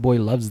sissy boy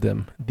loves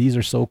them. These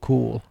are so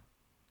cool.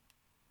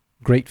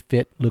 Great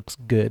fit, looks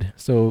good.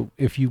 So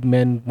if you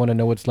men want to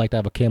know what it's like to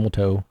have a camel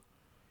toe,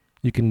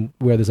 you can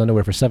wear this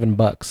underwear for $7.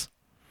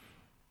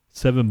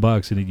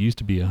 $7, and it used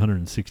to be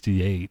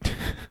 168.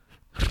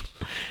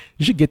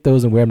 You should get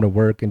those and wear them to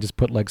work, and just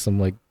put like some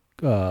like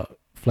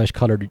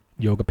flesh-colored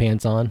yoga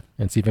pants on,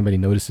 and see if anybody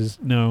notices.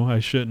 No, I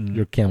shouldn't.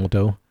 Your camel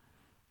toe.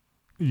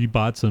 You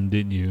bought some,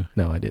 didn't you?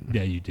 No, I didn't.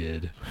 Yeah, you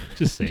did.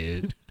 Just say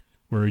it.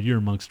 You're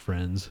amongst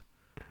friends.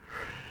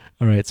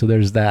 All right, so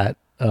there's that.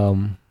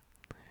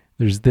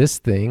 There's this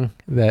thing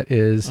that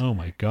is... Oh,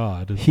 my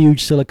God.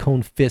 Huge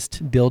silicone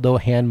fist dildo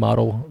hand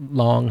model,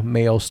 long,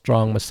 male,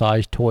 strong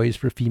massage toys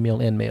for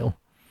female and male.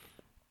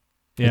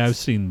 Yeah, I've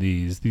seen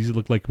these. These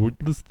look like...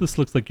 This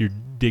looks like you're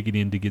digging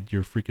in to get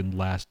your freaking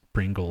last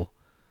Pringle.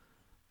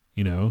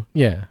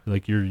 Yeah.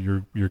 Like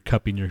you're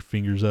cupping your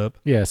fingers up.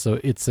 Yeah,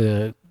 so it's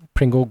a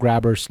Pringle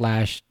grabber /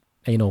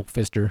 anal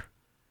fister.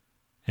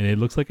 And it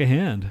looks like a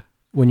hand.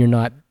 When you're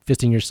not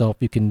fisting yourself,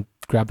 you can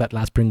grab that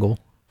last Pringle.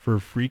 For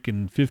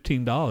freaking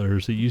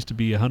 $15. It used to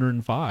be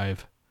 $105.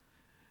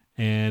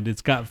 And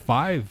it's got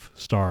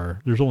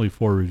 5-star. There's only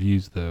 4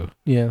 reviews, though.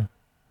 Yeah.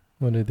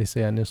 What did they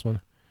say on this one?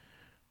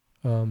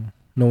 No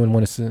one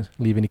wanted to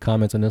leave any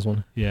comments on this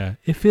one. Yeah.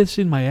 It fits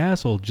in my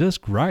asshole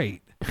just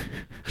right.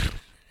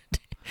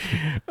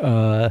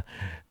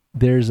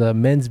 There's a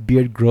men's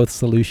beard growth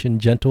solution,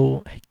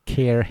 gentle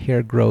care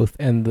hair growth,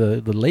 and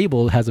the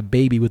label has a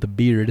baby with a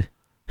beard.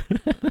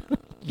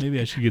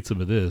 Maybe I should get some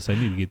of this. I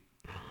need to get...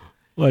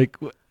 Like,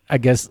 I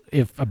guess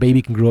if a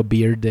baby can grow a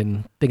beard,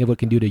 then think of what it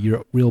can do to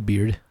your real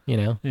beard,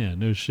 Yeah,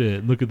 no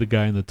shit. Look at the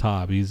guy in the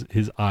top.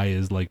 His eye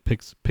is like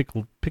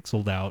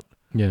pixeled out.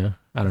 Yeah,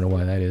 I don't know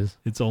why that is.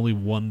 It's only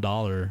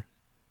 $1.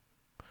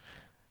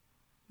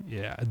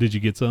 Yeah, did you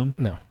get some?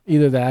 No,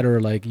 either that or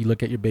like you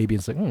look at your baby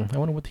and it's like, I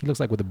wonder what he looks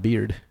like with a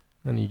beard,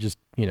 and you just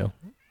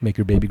make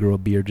your baby grow a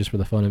beard just for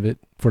the fun of it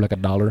for like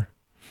 $1.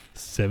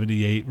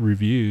 78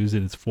 reviews,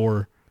 and it's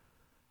 4.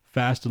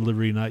 Fast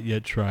delivery, not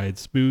yet tried.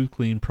 Smooth,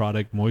 clean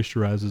product,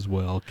 moisturizes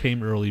well.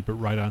 Came early, but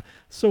right on.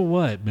 So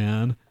what,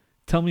 man?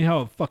 Tell me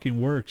how it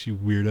fucking works, you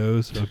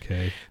weirdos.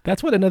 Okay.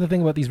 That's what another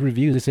thing about these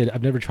reviews. They said,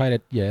 I've never tried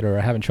it yet, or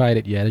I haven't tried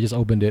it yet. I just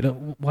opened it.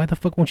 Why the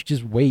fuck won't you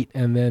just wait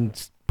and then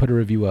put a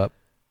review up?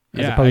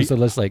 As opposed to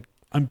let's like...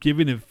 I'm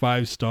giving it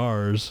 5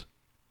 stars,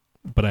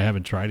 but I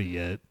haven't tried it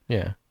yet.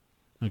 Yeah.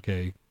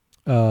 Okay.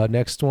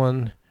 Next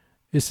one.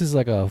 This is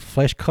like a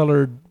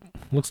flesh-colored...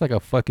 Looks like a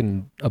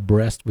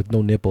breast with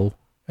no nipple.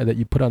 that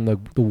you put on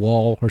the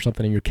wall or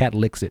something, and your cat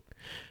licks it.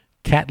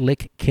 Cat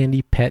lick,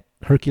 candy pet,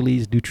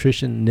 Hercules,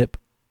 nutrition, nip,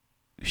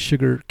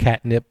 sugar,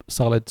 catnip,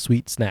 solid,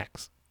 sweet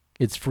snacks.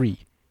 It's free.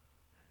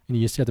 And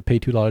you just have to pay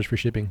 $2 for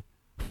shipping.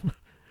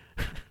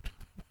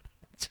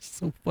 It's just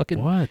so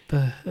fucking... What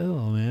the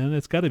hell, man?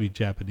 It's got to be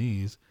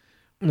Japanese.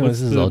 No,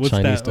 this is all what's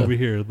Chinese that stuff. over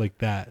here, like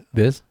that?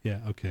 This? Yeah,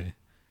 okay.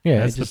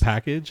 Yeah, That's it's the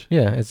package?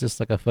 Yeah, it's just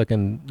like a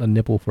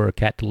nipple for a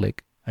cat to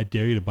lick. I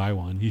dare you to buy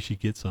one. You should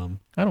get some.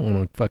 I don't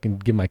want to fucking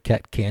give my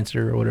cat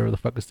cancer or whatever the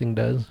fuck this thing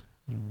does.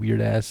 Weird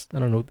ass. I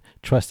don't know.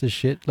 Trust this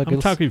shit. Look, I'm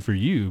talking for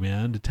you,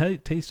 man, to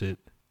taste it.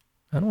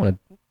 I don't want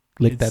to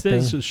lick that thing.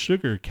 It says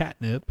sugar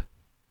catnip.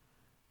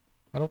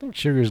 I don't think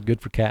sugar is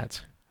good for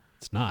cats.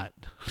 It's not.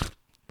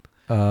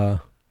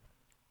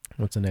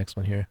 What's the next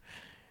one here?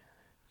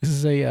 This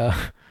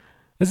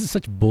is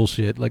such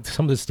bullshit. Like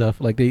some of this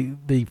stuff, like they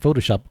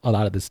Photoshop a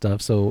lot of this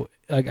stuff. So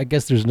I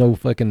guess there's no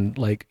fucking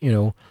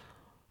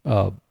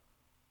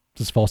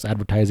this false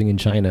advertising in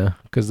China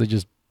because they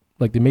just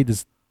they made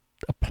this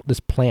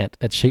plant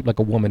that's shaped like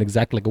a woman,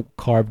 exactly like a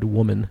carved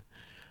woman.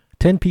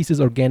 10 pieces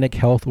organic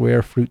health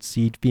rare fruit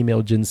seed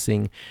female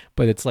ginseng,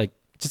 but it's like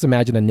just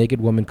imagine a naked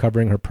woman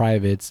covering her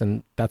privates,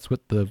 and that's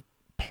what the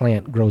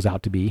plant grows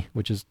out to be,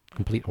 which is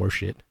complete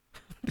horseshit.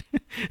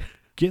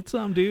 Get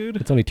some, dude.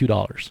 It's only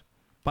 $2.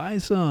 Buy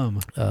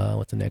some.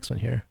 What's the next one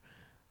here?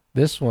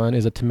 This one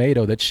is a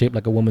tomato that's shaped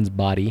like a woman's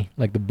body,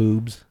 like the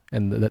boobs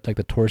and like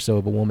the torso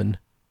of a woman.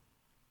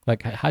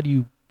 Like, how do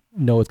you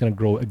know it's gonna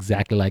grow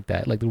exactly like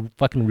that? Like the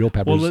fucking real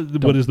peppers. Well,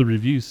 what does the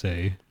review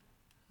say?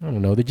 I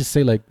don't know. They just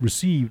say like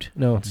received.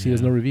 No, see,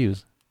 there's no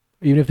reviews.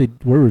 Even if they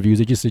were reviews,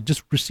 they just say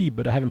just received,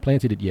 but I haven't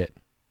planted it yet.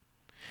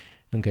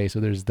 Okay, so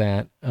there's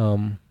that.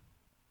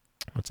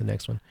 What's the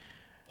next one?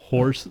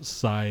 Horse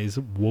size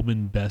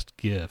woman best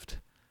gift.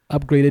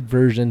 Upgraded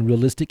version,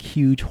 realistic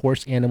huge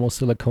horse animal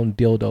silicone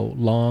dildo,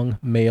 long,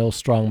 male,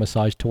 strong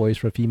massage toys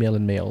for female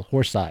and male,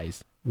 horse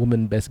size,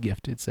 woman best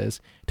gift, it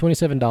says.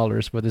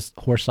 $27 for this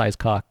horse size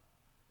cock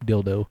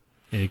dildo.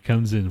 And it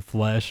comes in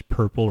flesh,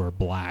 purple, or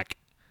black.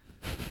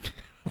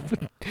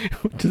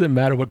 Doesn't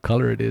matter what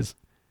color it is.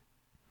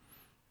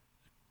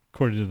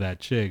 According to that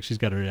chick, she's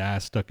got her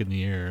ass stuck in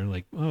the air.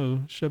 Like,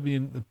 oh, shove me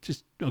in.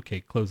 Just,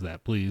 okay, close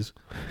that, please.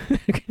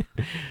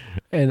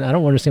 And I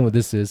don't understand what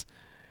this is.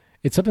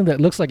 It's something that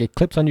looks like it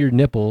clips on your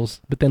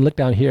nipples, but then look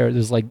down here.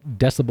 There's like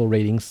decibel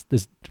ratings.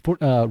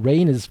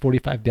 Rain is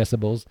 45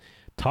 decibels.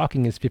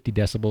 Talking is 50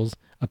 decibels.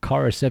 A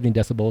car is 70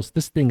 decibels.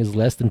 This thing is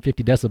less than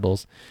 50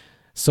 decibels.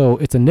 So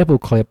it's a nipple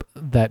clip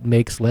that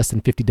makes less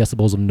than 50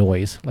 decibels of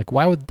noise. Like,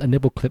 why would a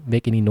nipple clip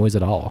make any noise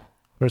at all?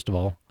 First of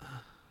all.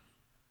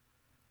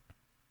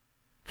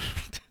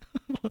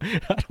 I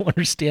don't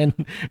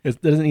understand.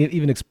 It doesn't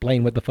even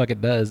explain what the fuck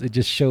it does. It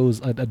just shows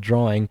a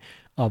drawing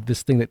of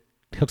this thing that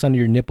hooks onto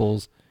your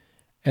nipples.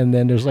 And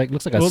then there's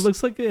looks like it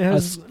looks like it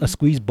has a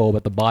squeeze bulb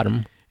at the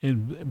bottom.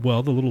 And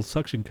well, the little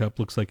suction cup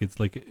looks like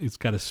it's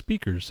got a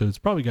speaker, so it's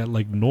probably got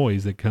like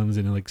noise that comes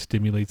in and like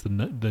stimulates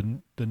the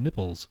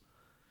nipples.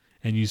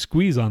 And you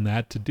squeeze on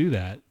that to do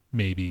that,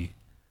 maybe.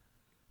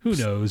 Who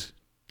knows?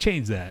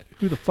 Change that.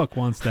 Who the fuck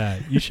wants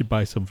that? You should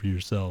buy some for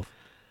yourself.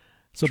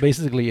 So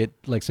basically it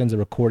like sends a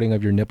recording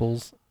of your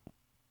nipples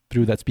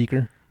through that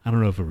speaker? I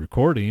don't know if a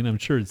recording. I'm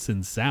sure it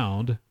sends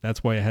sound.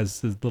 That's why it has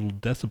this little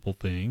decibel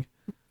thing.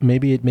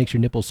 Maybe it makes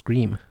your nipples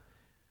scream.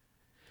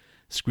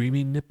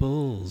 Screaming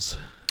nipples.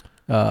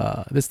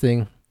 This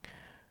thing.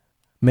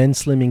 Men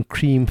slimming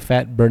cream,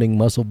 fat burning,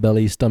 muscle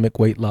belly, stomach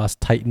weight loss,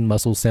 tighten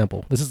muscle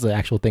sample. This is the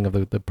actual thing of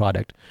the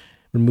product.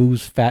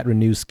 Removes fat,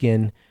 renews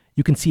skin.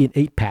 You can see an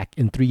 8-pack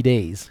in 3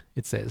 days,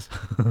 it says.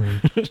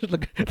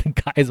 Look, the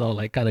guy's all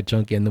like kind of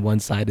chunky on the one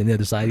side, and the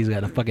other side he's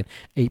got a fucking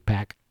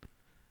 8-pack.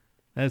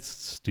 That's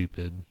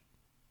stupid.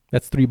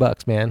 That's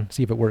 $3, man.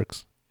 See if it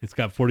works. It's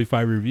got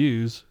 45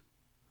 reviews.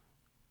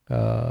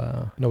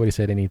 Nobody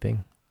said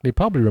anything. They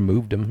probably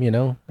removed them, you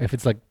know? If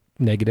it's like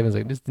negative, it's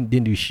like, this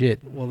didn't do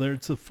shit. Well,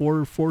 there's a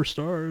four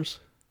stars.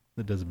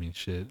 That doesn't mean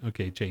shit.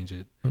 Okay, change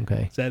it.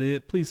 Okay. Is that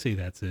it? Please say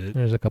that's it.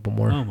 There's a couple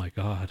more. Oh my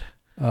God.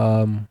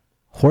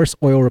 Horse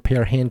oil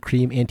repair hand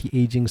cream,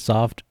 anti-aging,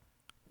 soft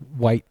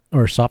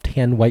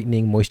hand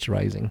whitening,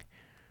 moisturizing.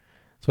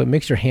 So it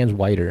makes your hands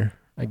whiter,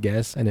 I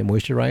guess, and it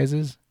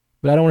moisturizes.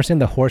 But I don't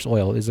understand the horse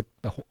oil. Is it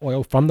the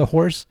oil from the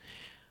horse,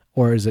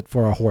 or is it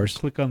for a horse?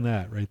 Click on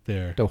that right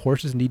there. Do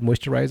horses need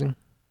moisturizing?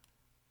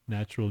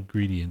 Natural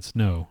ingredients.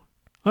 No.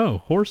 Oh,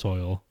 horse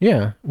oil.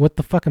 Yeah. What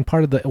the fucking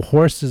part of the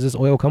horse does this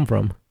oil come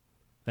from?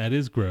 That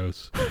is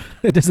gross.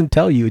 It doesn't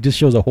tell you. It just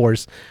shows a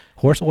horse.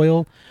 Horse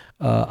oil,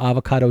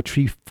 avocado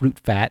tree fruit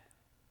fat,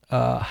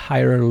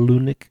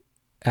 hyaluronic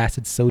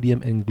acid,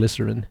 sodium, and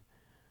glycerin.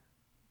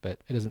 But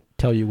it doesn't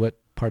tell you what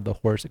part of the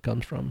horse it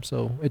comes from.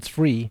 So it's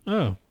free.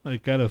 Oh, I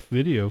got a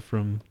video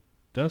from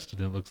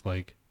Dustin, it looks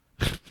like.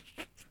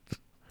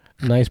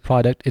 Nice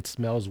product. It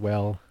smells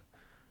well.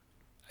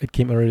 It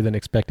came earlier than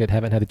expected.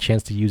 Haven't had a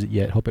chance to use it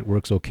yet. Hope it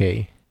works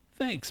okay.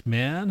 Thanks,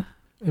 man.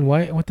 And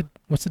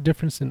what's the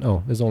difference in,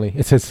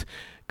 it says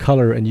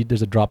color, and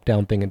there's a drop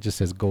down thing. It just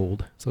says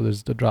gold. So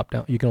there's the drop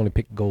down. You can only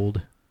pick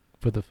gold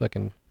for the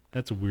fucking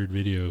That's a weird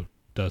video,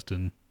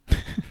 Dustin.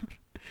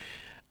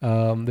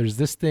 There's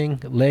this thing: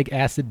 leg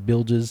acid,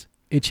 bilges,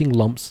 itching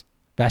lumps,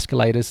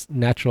 vasculitis,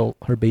 natural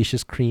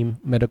herbaceous cream,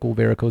 medical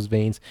varicose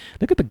veins.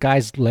 Look at the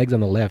guy's legs on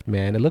the left,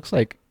 man. It looks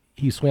like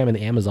he swam in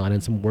the Amazon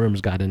and some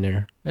worms got in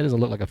there. That doesn't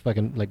look like a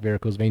fucking like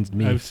varicose veins to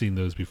me. I've seen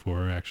those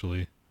before,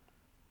 actually.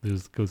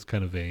 Those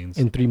kind of veins.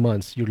 In 3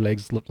 months, your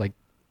legs look like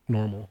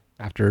normal.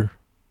 After,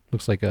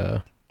 looks like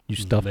you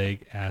stuff.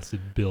 Leg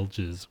acid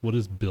bilges. What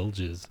is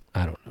bilges?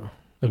 I don't know.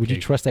 Like, would you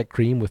Okay. trust that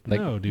cream with like?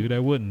 No, dude, I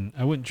wouldn't.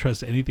 I wouldn't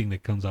trust anything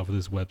that comes off of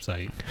this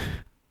website.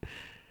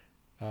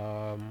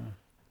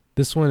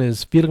 This one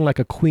is feeling like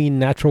a queen,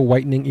 natural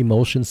whitening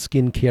emulsion,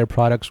 skin care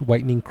products,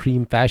 whitening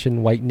cream,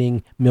 fashion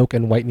whitening, milk,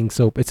 and whitening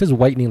soap. It says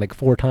whitening like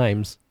 4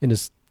 times in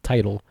this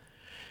title.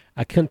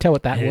 I couldn't tell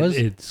what that was.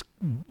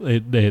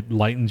 It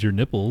lightens your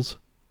nipples.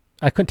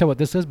 I couldn't tell what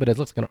this is, but it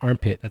looks like an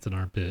armpit. That's an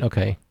armpit.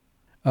 Okay.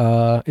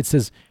 It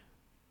says,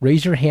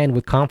 raise your hand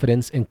with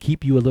confidence and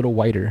keep you a little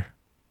whiter.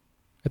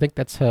 I think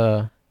that's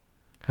how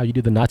you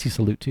do the Nazi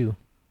salute too.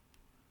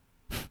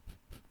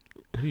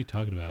 What are you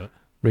talking about?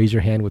 Raise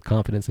your hand with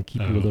confidence and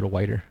keep you a Oh. little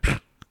whiter.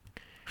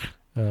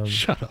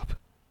 Shut up.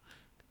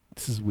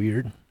 This is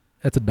weird.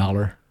 That's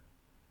 $1.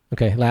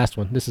 Okay, last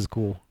one. This is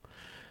cool.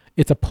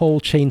 It's a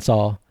pole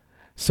chainsaw.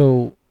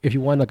 So if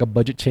you want like a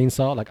budget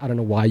chainsaw, like I don't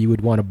know why you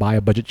would want to buy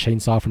a budget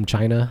chainsaw from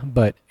China,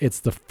 but it's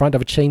the front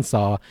of a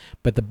chainsaw,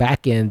 but the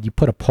back end, you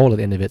put a pole at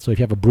the end of it. So if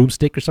you have a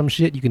broomstick or some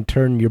shit, you can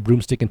turn your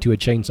broomstick into a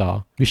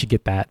chainsaw. You should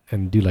get that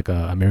and do like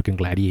a American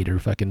Gladiator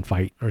fucking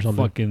fight or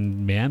something.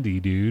 Fucking Mandy,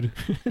 dude.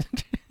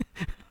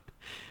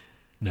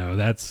 No,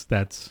 that's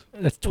That's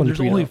oh, there's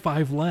 $23. only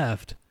 5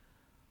 left.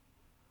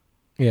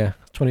 Yeah,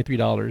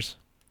 $23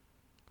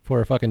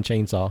 for a fucking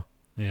chainsaw.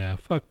 Yeah,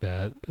 fuck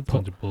that. That's a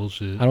bunch of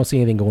bullshit. I don't see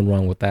anything going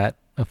wrong with that.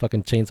 A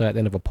fucking chainsaw at the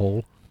end of a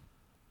pole.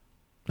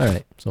 All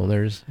right, so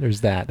there's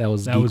that. That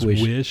was Geek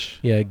Wish. Wish.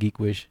 Yeah, Geek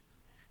Wish.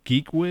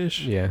 Geek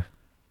Wish. Yeah.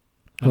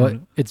 I Well,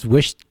 don't- it's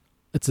Wish.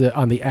 It's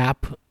on the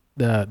app,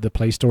 the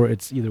Play Store.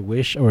 It's either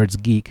Wish or it's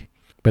Geek,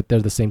 but they're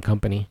the same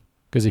company.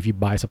 Because if you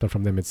buy something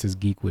from them, it says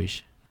Geek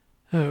Wish.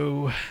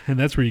 Oh, and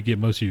that's where you get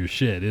most of your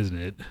shit, isn't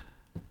it?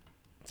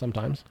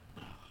 Sometimes.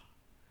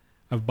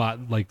 I've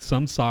bought like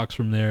some socks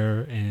from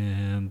there,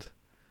 and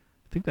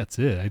I think that's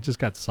it. I just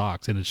got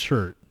socks and a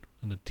shirt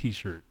and a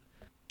t-shirt.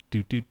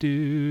 Do do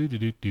do do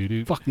do do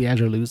do. Fuck, the ads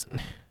are losing.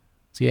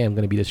 So yeah, I'm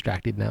gonna be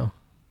distracted now.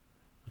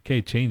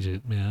 Okay, change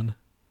it, man.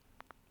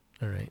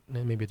 All right,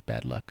 then maybe it's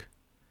bad luck.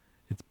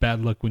 It's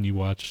bad luck when you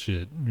watch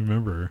shit.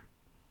 Remember,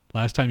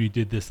 last time you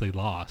did this, they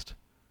lost.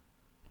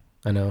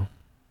 I know.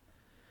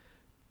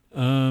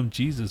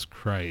 Jesus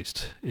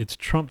Christ. It's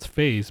Trump's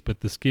face,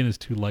 but the skin is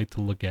too light to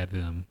look at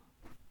him.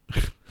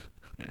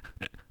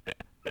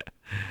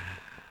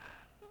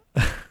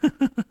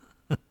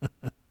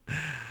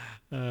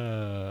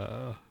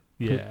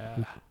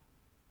 Yeah.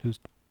 Whose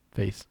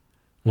face?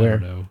 I Where?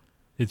 don't know.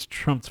 It's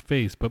Trump's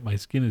face, but my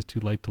skin is too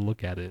light to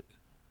look at it.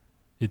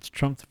 It's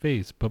Trump's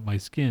face, but my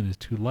skin is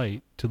too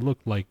light to look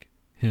like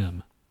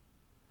him.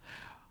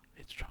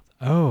 It's Trump.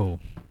 Oh.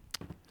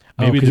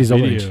 Maybe 'cause he's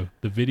orange.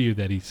 the video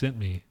that he sent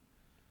me.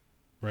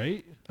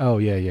 Right? Oh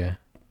yeah, yeah.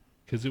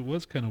 Because it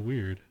was kind of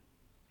weird.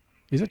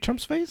 Is it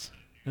Trump's face?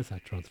 That's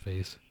not Trump's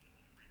face.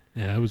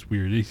 Yeah, that was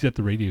weird. He's at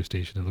the radio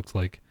station, it looks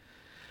like.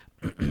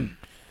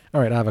 All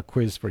right, I have a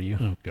quiz for you.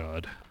 Oh,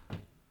 God.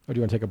 Or do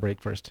you want to take a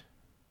break first?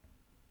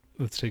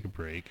 Let's take a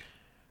break.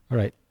 All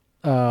right.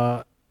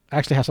 I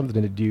actually have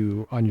something to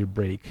do on your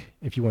break.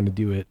 If you want to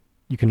do it,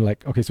 you can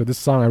okay, so this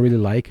song I really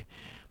like,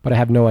 but I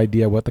have no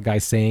idea what the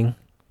guy's saying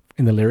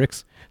in the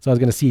lyrics. So I was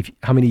going to see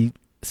how many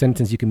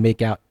sentences you can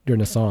make out during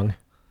the song.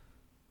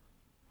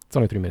 It's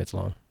only 3 minutes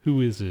long.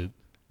 Who is it?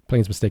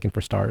 Planes Mistaken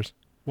for Stars.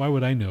 Why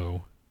would I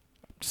know?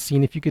 Just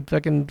seeing if you could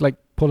fucking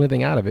pull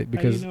anything out of it,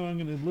 because How do you know I'm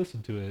going to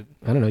listen to it?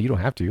 I don't know, you don't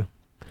have to.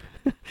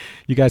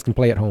 You guys can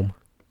play at home.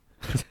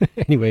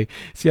 Anyway,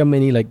 see how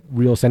many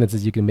real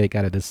sentences you can make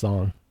out of this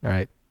song. All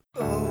right.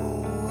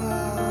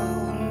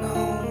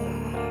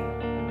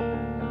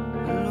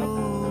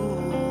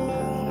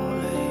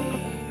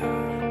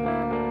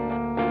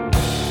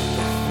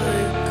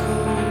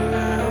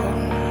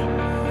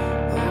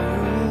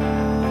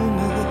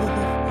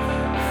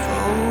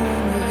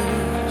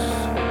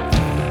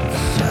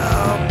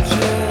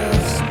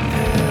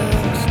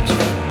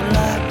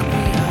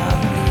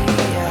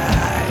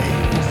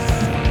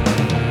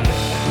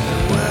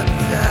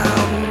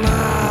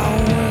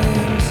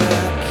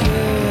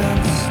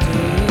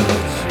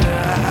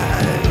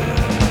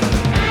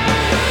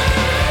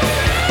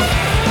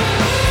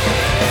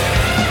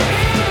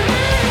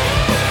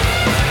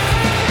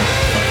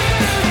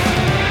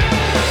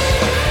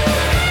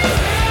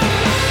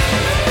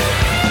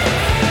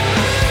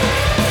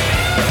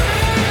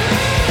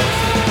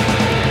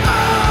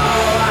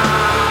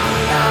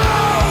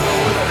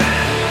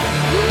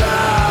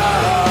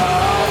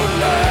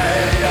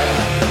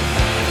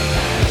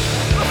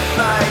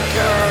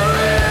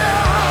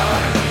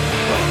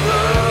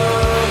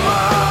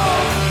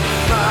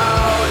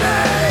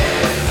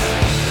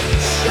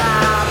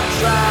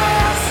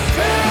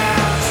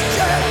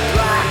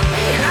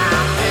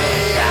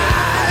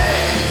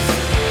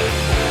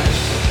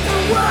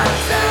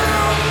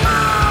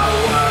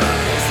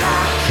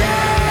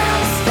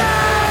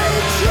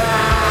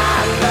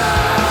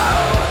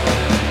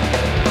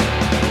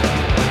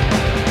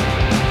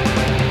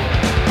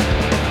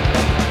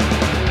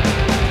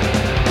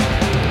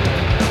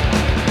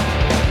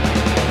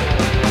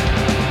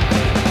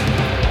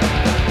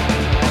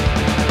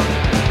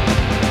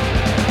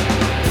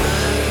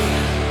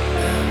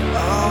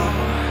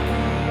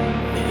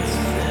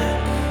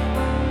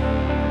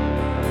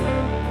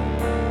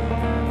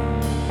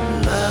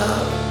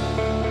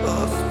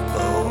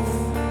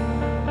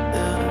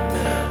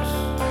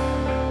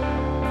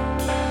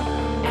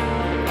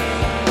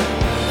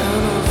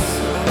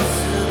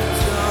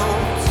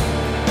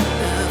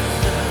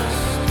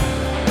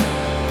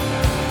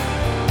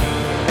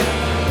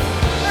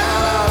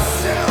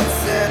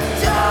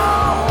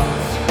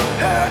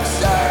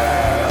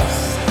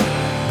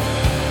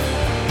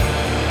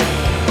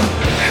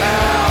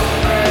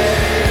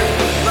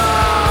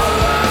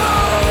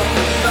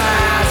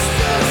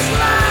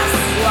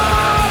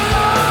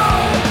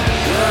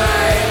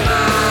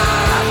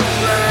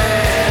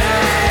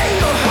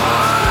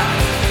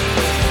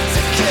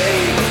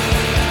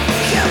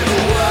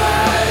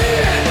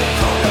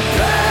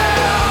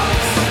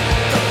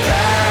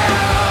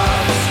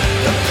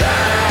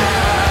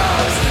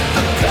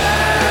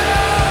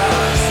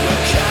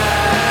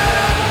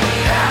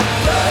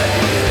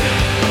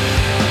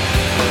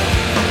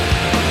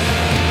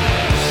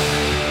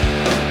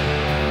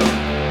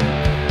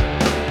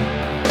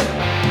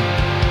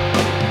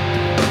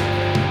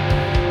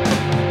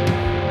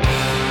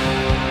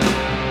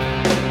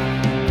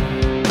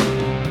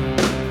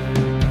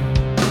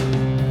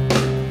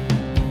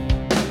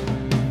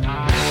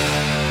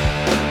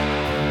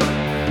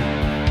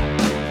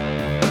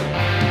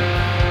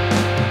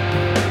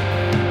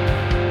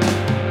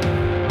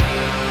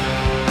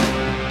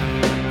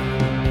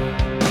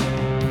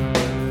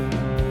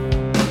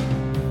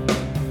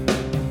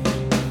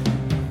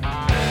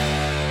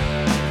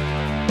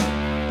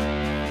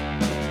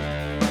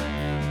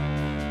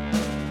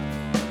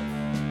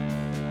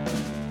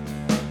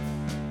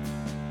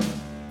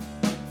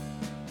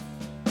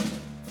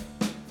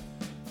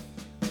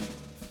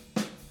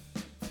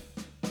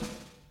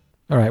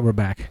 All right, we're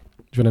back. Do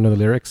you want to know the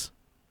lyrics?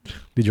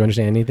 Did you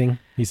understand anything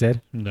he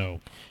said? No.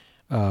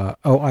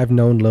 Oh, I've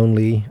known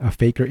lonely, a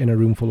faker in a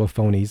room full of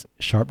phonies,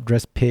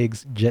 sharp-dressed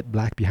pigs, jet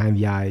black behind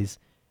the eyes.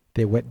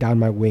 They wet down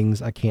my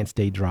wings, I can't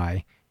stay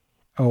dry.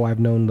 Oh, I've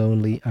known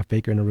lonely, a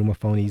faker in a room of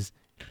phonies.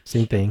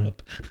 Same thing.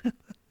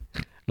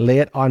 Lay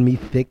it on me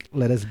thick,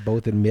 let us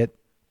both admit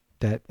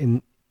that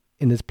in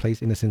this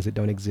place innocence it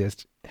don't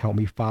exist. Help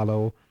me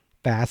follow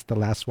fast the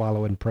last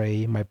swallow and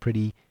pray, my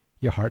pretty,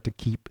 your heart to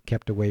keep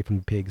kept away from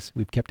the pigs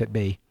we've kept at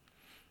bay.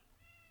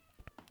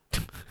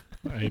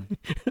 I'm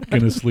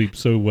gonna sleep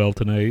so well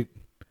tonight.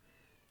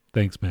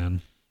 Thanks,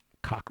 man.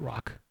 Cock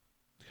rock.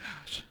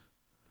 Gosh.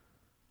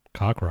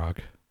 Cock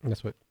rock.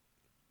 That's what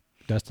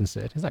Dustin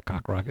said. It's not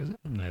cock rock, is it?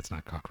 That's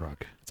not cock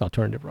rock. It's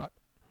alternative rock.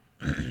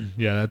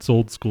 Yeah, that's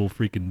old school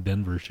freaking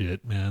Denver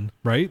shit, man.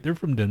 Right? They're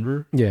from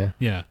Denver? Yeah.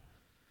 Yeah.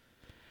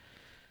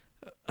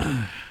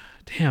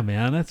 Damn,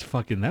 man.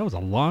 That was a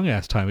long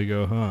ass time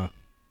ago, huh?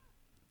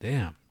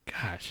 Damn.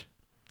 Gosh.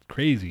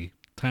 Crazy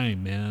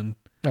time, man.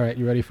 All right,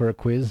 you ready for a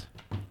quiz?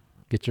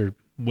 Get your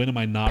When am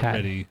I not pad,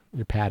 ready?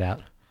 Your pad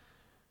out.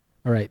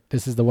 All right,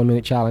 this is the 1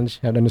 minute challenge.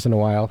 Haven't done this in a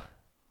while.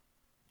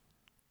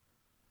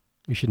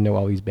 You should know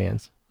all these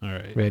bands. All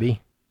right.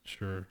 Ready?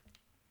 Sure.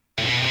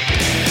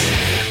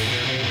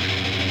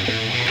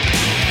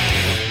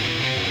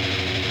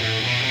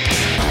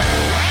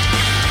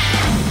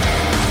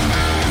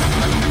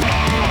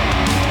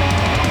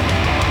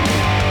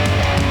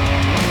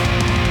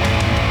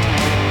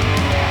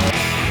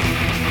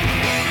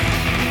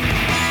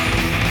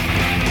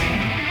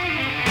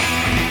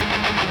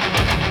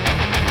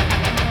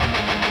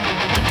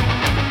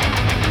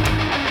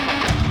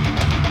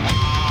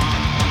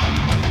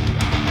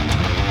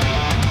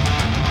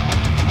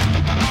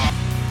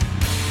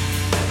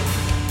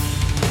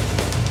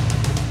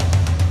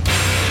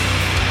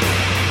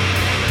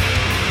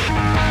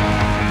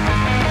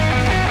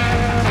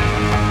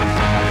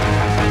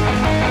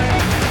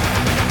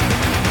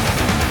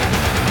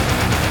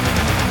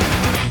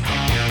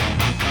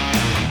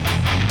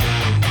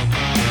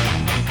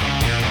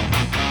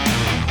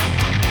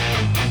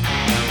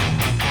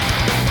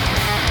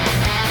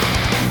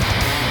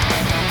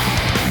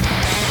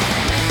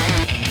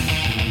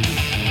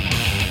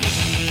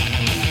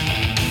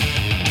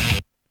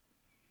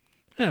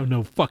 I have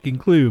no fucking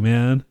clue,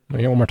 man. Want to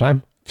hear one more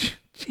time?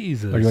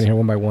 Jesus. Or you want to hear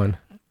one by one?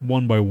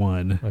 One by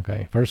one.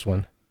 Okay, first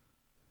one.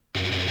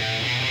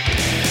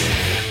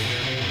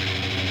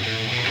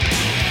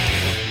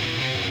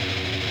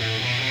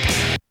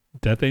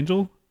 Death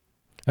Angel?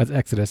 That's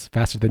Exodus,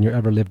 Faster Than You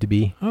Ever Lived to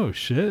Be. Oh,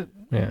 shit.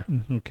 Yeah.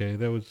 Okay,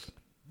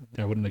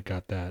 I wouldn't have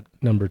got that.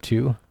 Number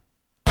 2.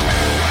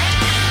 Gojira.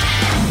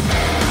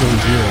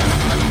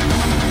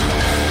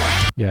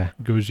 Yeah.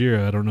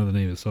 Gojira, I don't know the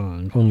name of the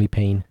song. Only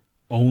Pain.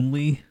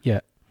 Only? Yeah.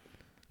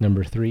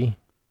 Number 3.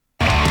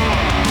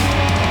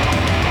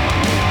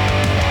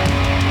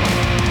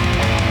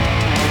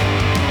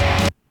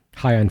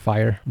 High on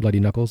Fire,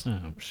 Bloody Knuckles.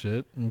 Oh,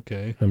 shit.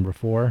 Okay. Number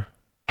 4.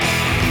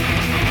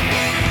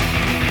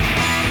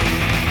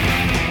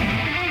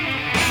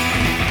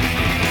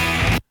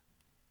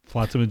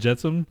 Flotsam and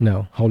Jetsam?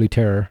 No, Holy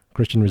Terror,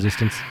 Christian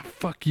Resistance.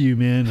 Fuck you,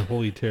 man.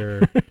 Holy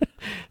Terror.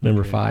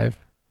 Number Okay. 5.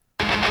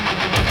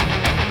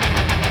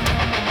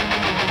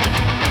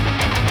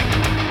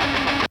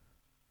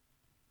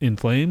 In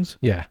Flames?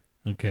 Yeah.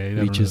 Okay. I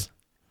don't Leeches. know.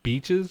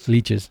 Beaches?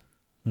 Leeches.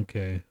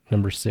 Okay.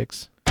 Number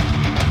 6.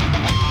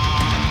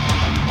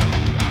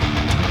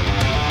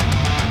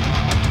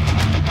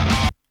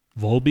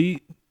 Volbeat?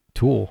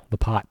 Tool, The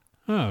Pot.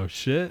 Oh,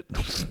 shit.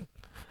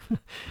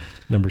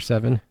 Number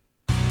 7.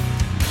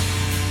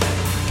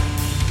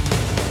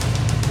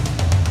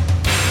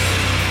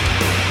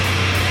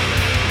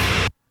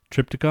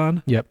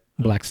 Triptychon? Yep.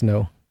 Black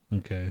Snow.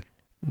 Okay.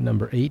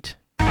 Number 8.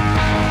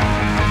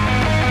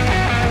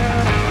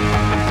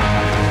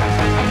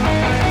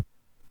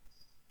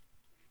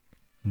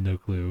 No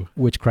clue.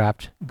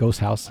 Witchcraft, Ghost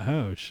House.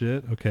 Oh,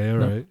 shit. Okay, all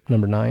right.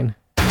 Number 9.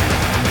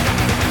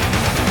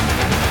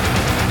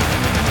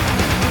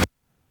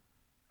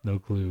 No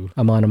clue.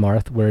 Amon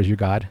Amarth, Where Is Your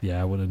God?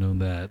 Yeah, I would have known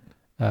that.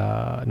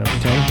 Number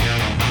 10.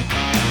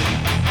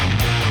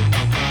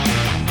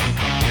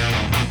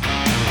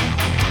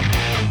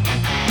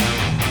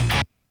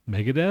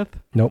 Megadeth?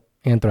 Nope.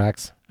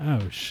 Anthrax.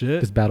 Oh, shit.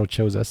 This Battle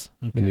Chose Us.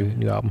 The Okay.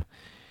 new album.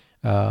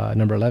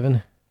 Number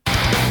 11.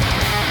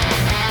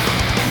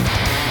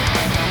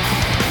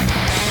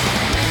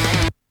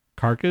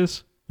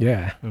 Carcass?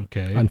 Yeah.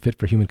 Okay. Unfit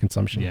for Human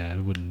Consumption. Yeah, I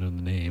wouldn't know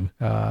the name.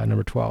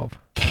 Number 12.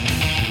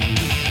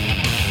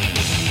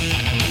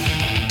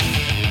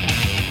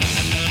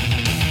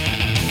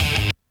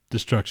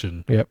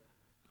 Destruction. Yep.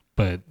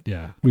 But,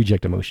 yeah.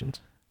 Reject Emotions.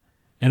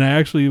 And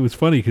it was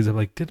funny because I'm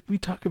like, did we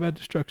talk about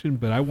Destruction?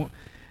 But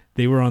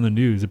they were on the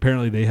news.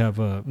 Apparently they have,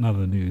 not on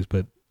the news,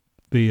 but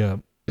they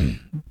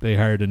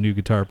hired a new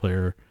guitar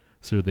player.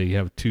 So they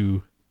have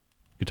 2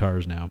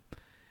 guitars now.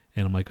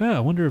 And I'm like, I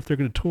wonder if they're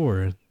going to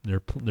tour.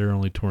 They're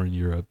only touring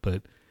Europe.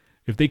 But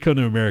if they come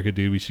to America,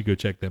 dude, we should go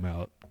check them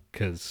out.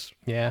 because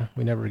Yeah,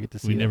 we never get to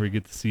see we it. never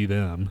get to see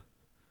them.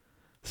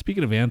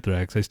 Speaking of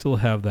Anthrax, I still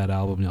have that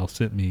album y'all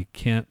sent me.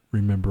 Can't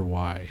remember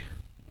why.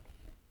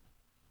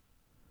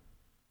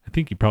 I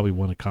think you probably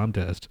won a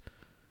contest,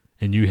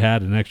 and you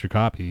had an extra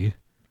copy.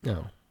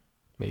 No,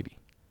 maybe.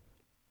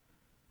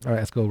 All right,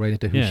 let's go right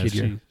into who's Yeah,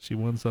 shittier. she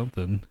won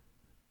something.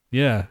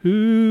 Yeah,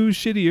 who's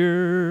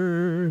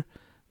shittier?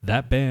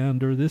 That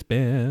band or this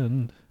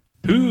band?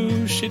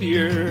 Who's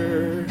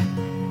shittier?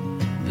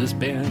 This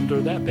band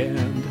or that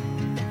band?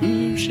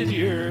 Who's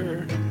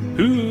shittier?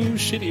 Who's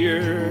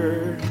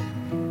shittier?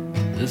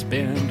 This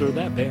band or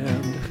that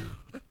band?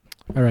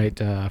 All right,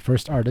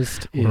 first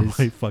artist Or is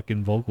my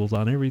fucking vocals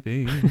on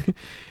everything.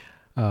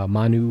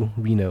 Manu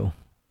Reno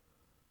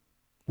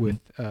with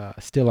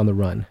Still on the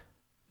Run.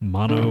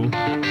 Mono.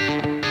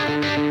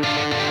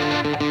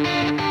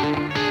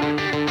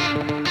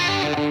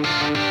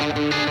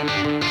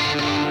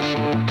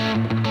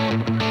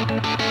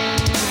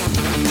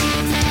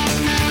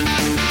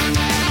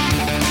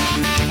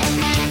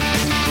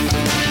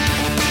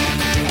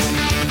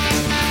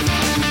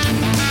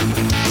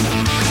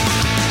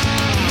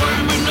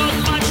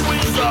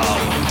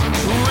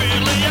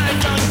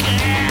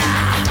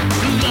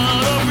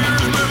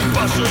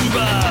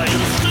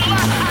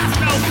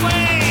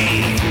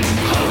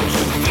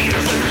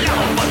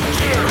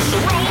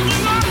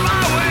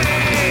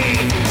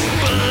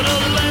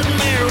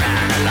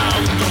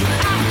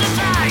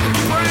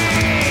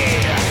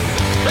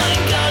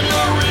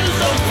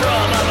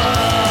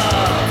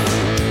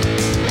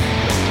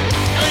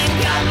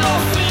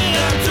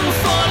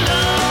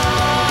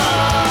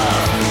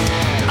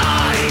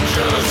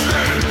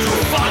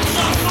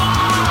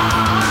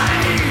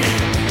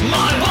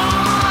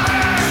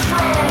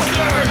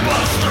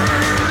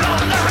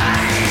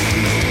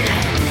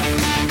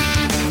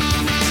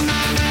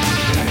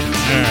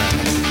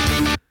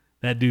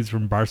 That dude's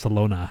from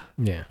Barcelona.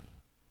 Yeah.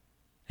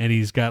 And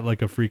he's got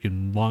like a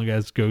freaking long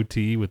ass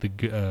goatee with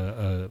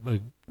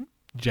a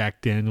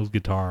Jack Daniels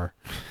guitar.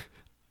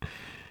 All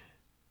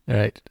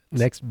right,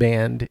 next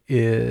band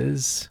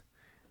is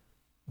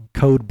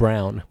Code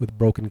Brown with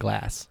Broken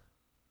Glass.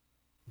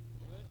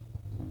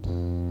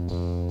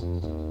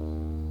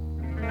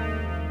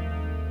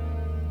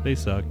 They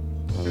suck.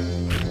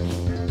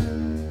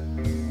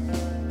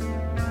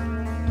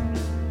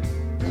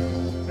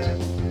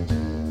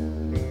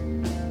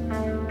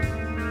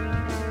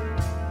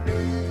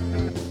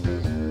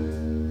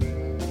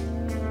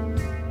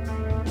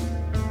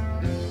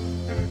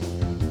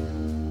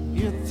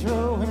 You're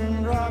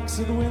throwing rocks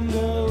at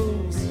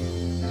windows,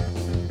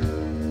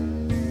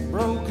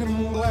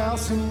 broken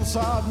glass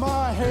inside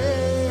my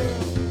head.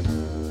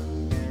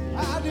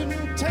 I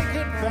didn't take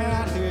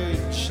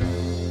advantage.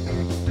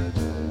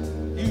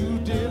 You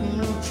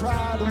didn't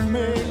try to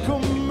make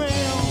amends.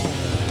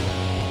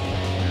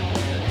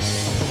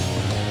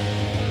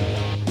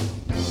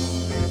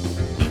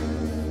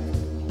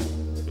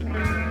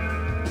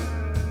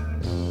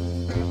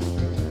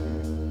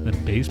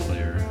 That bass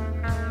player.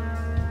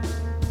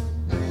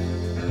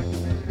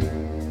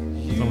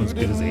 As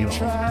good as Adolf.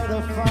 Try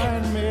to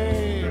find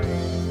me.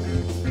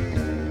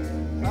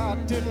 I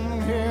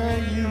didn't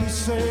hear you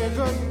say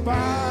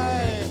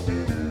goodbye.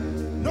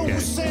 No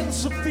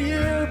sense of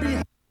fear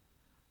behind.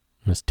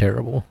 That's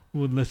terrible.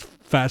 Well, let's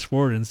fast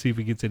forward and see if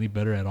it gets any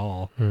better at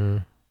all.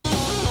 Oh,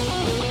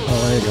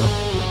 there you go.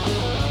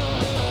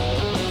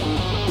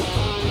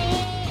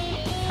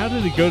 How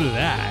did it go to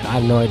that? I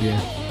have no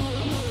idea.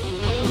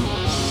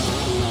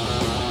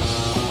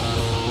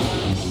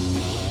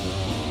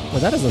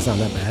 Well, that doesn't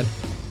sound that bad.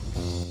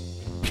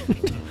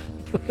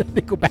 Let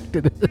me go back to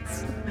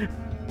this.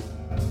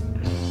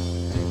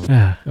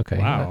 Okay.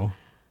 Wow.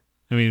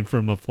 I mean,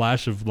 from a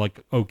flash of like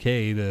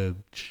okay to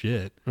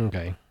shit.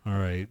 Okay. All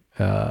right.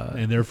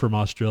 And they're from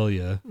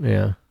Australia.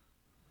 Yeah.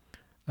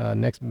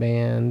 Next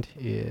band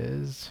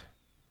is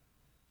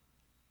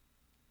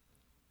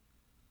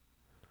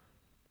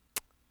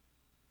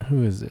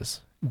who is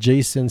this?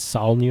 Jason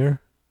Saulnier,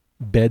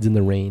 Beds in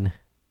the Rain.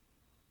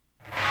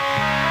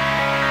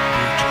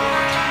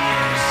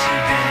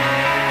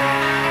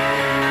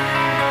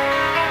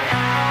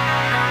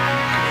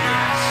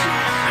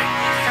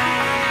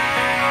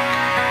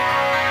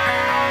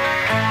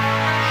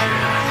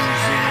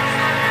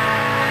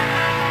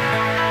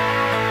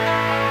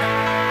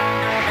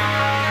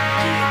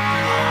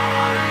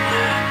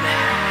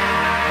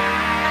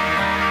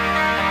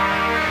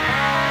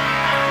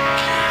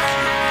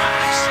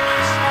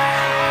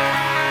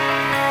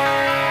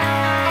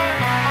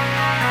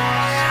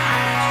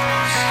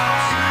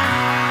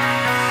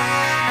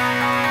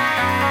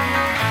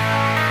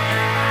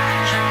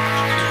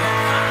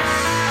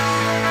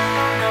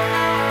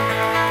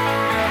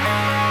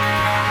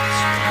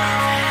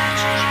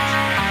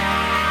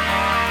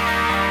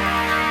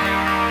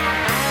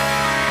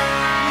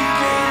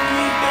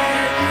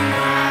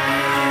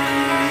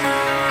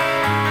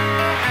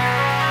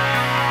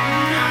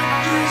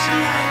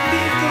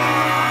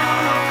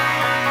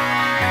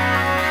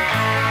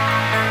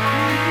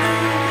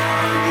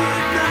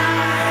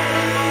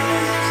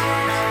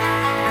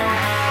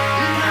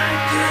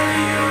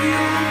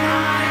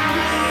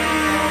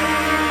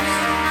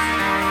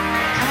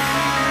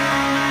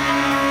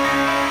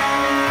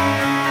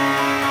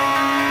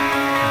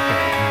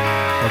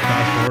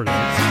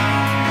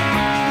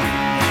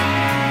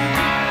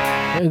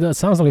 That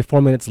song's only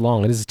 4 minutes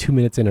long, and this is 2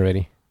 minutes in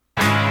already.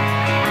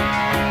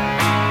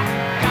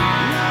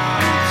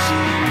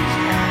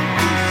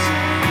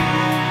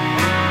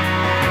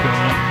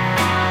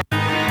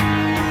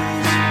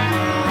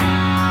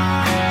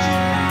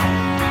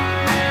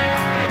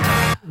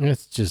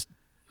 It's just,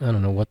 I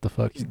don't know what the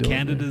fuck he's doing.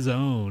 Canada's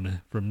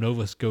own from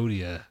Nova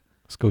Scotia.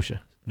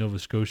 Nova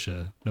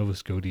Scotia.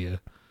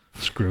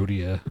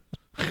 Scrotia.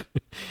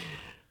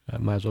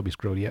 Might as well be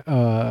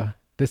Scrotia.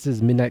 This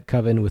is Midnight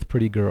Coven with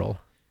Pretty Girl.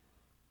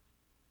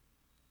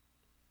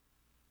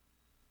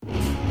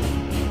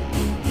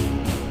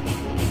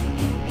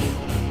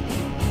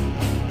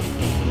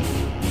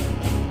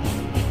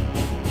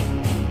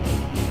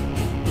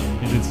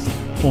 And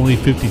it's only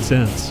 50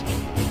 cents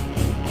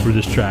for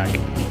this track.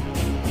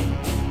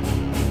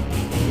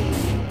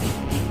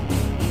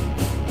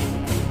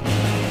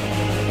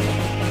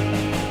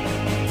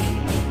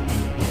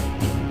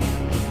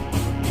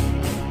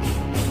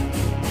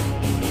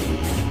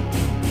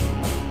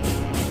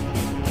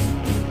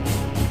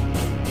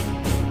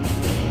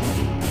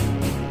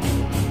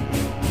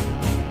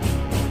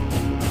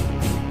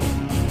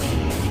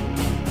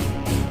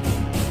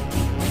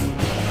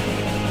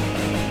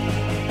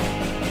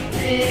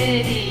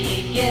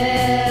 Pretty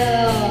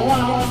girl,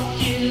 won't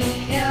you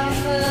come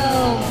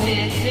home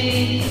with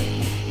me?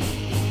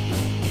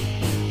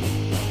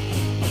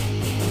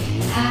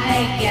 I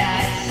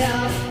got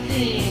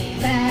something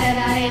that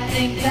I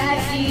think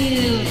that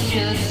you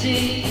should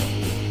see.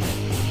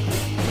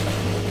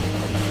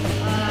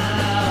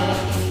 Oh,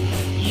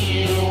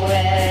 you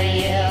wear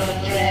your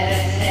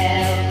dress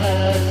ever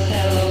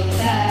so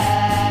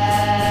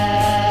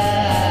tight.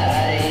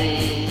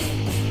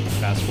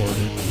 Fast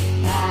forward.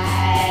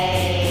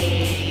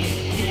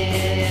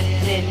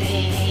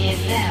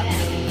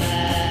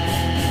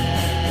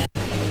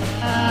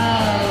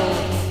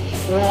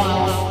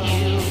 Won't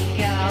you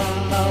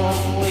come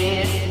home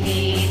with me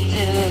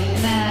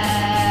tonight?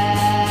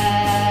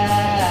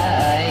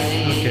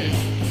 Okay.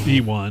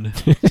 E1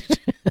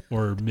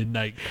 or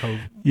Midnight Cove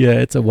Yeah,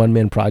 it's a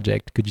one-man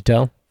project. Could you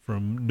tell?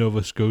 from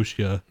Nova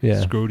Scotia.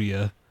 Yeah.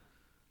 Scrotia.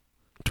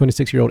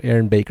 26-year-old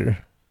Aaron Baker.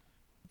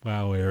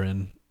 Wow,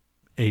 Aaron.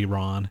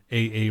 Aaron.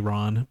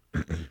 Aaron.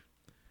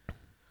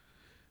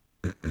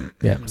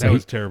 Yeah, That so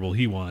was terrible.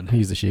 He won.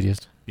 he's the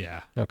shittiest.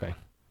 Yeah. Okay.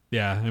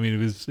 Yeah. I mean,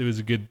 it was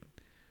a good.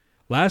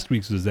 Last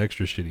week's was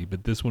extra shitty,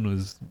 but this one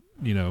was,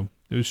 it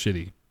was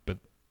shitty, but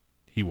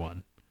he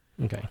won.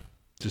 Okay.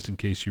 Just in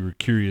case you were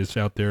curious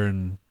out there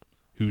in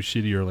who's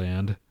shittier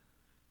land.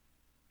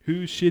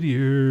 Who's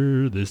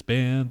shittier, this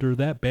band or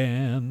that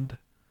band?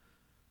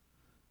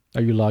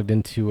 Are you logged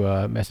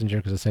into Messenger?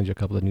 Because I sent you a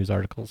couple of news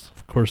articles.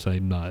 Of course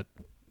I'm not,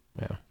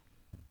 Yeah.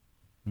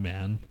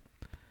 man.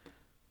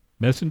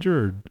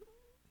 Messenger or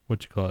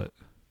what you call it?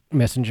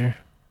 Messenger.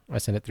 I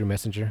sent it through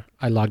Messenger.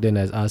 I logged in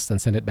as us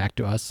and sent it back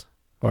to us.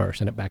 Or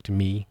send it back to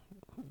me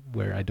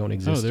where I don't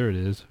exist. Oh, there it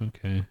is.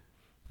 Okay.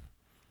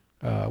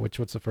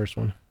 What's the first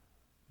one?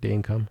 Day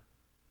Income.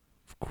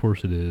 Of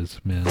course it is,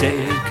 man.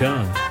 Day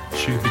income.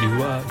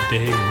 Shooby-doo-wop.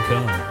 Day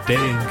income.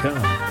 Day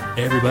income.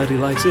 Everybody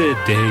likes it.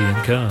 Day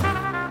income.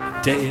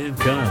 Day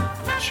income.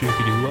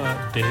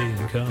 Shooby-doo-wop. Day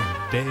income.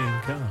 Day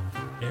income.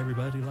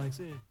 Everybody likes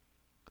it.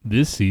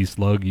 This sea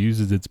slug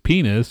uses its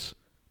penis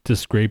to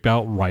scrape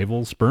out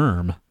rival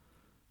sperm.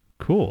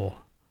 Cool.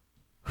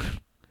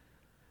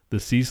 The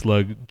sea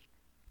slug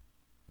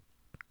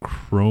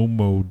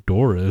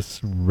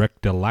Chromodorus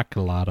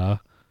reculata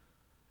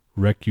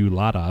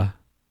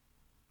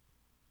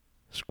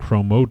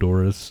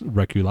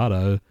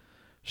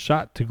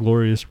shot to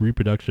glorious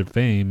reproductive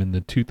fame in the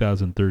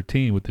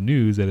 2013 with the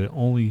news that it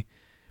only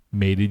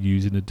mated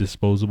using a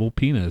disposable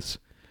penis,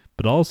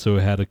 but also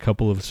had a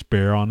couple of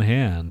spare on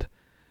hand.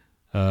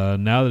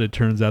 Now that it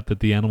turns out that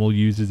the animal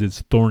uses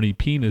its thorny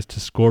penis to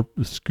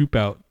scoop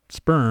out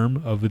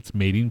sperm of its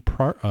mating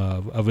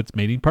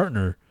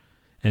partner,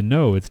 and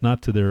no, it's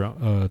not to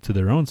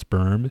their own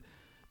sperm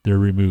they're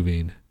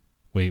removing.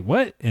 Wait,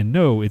 what? And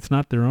no, it's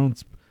not their own.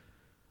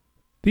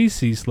 These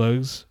sea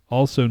slugs,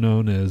 also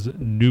known as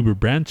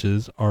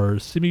nubibranches, are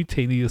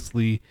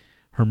simultaneously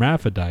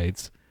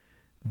hermaphrodites.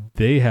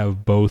 They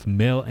have both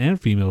male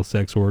and female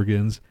sex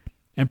organs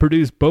and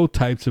produce both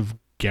types of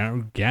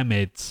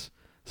gametes,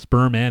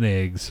 sperm and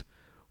eggs.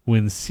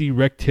 When sea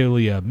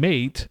rectilia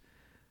mate,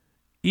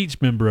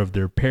 each member of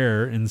their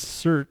pair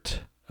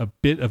insert a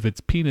bit of its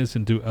penis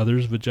into the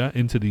other's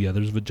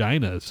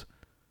vagina.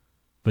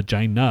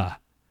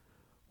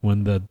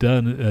 When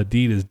the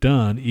deed is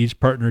done, each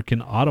partner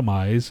can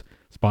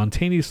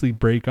spontaneously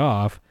break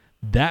off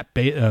that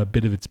bit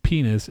of its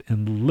penis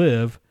and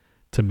live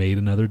to mate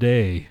another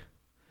day.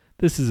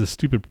 This is a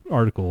stupid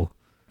article.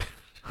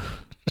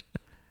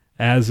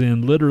 As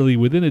in literally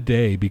within a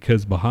day,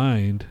 because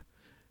behind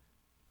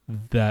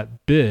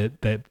that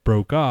bit that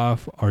broke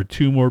off are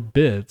two more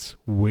bits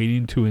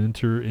waiting to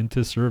enter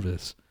into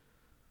service.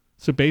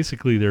 So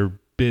basically their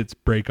bits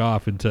break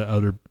off into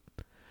other.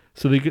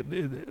 So they get,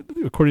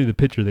 according to the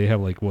picture, they have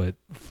like what,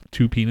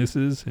 two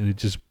penises, and it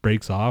just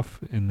breaks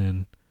off, and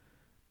then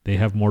They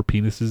have more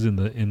penises in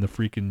the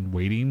freaking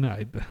waiting.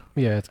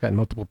 Yeah, it's got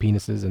multiple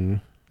penises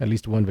and at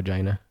least one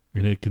vagina.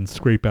 And it can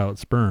scrape out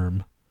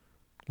sperm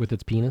With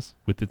its penis?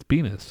 with its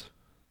penis.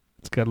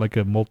 It's got like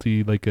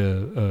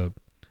a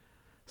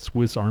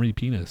Swiss Army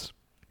penis.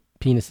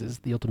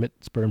 Penises, the ultimate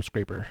sperm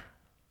scraper.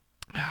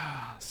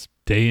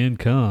 Stay in,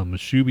 come,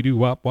 shooby doo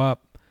wop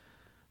wop.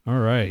 All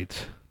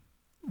right,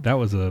 that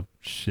was a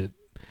shit.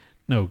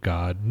 No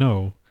God,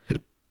 no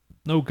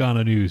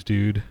Ghana news,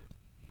 dude.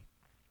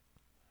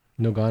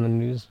 No Ghana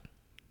news?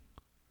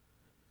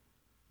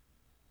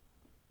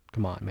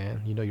 Come on,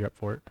 man. You know you're up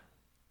for it.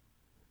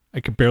 I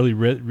could barely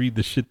read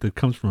the shit that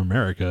comes from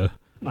America.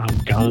 I'm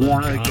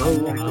gonna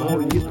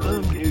go get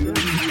some news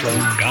from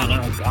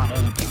Ghana,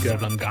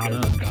 because I'm Ghana.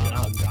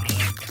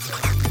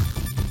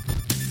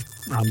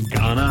 I'm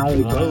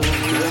gonna go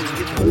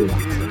get some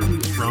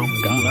news from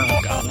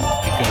Ghana, because I'm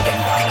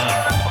Ghana.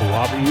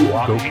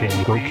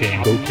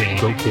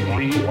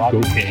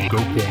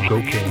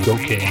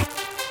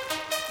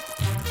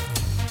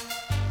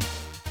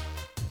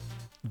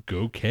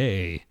 Go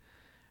K.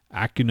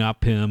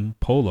 Akunapim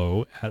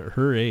Polo, at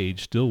her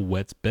age, still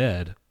wets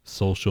bed,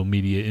 social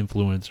media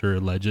influencer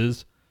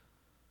alleges.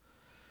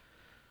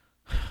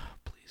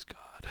 Please,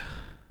 God.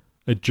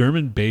 A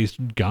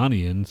German-based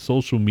Ghanaian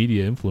social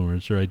media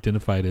influencer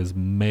identified as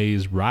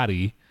Maze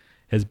Roddy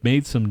has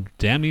made some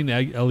damning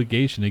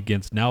allegation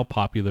against now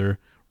popular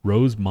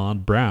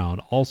Rosemond Brown,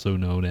 also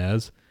known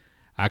as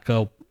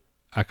Akaluperm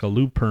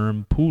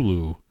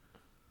Pulu.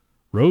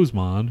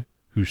 Rosemond,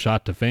 who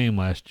shot to fame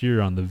last year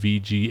on the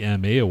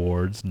VGMA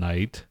Awards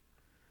night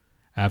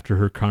after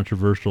her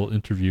controversial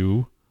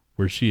interview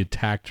where she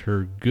attacked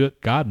her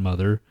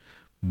godmother,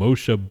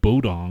 Moshe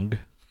Bodong,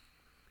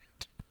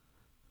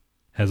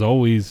 has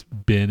always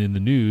been in the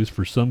news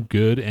for some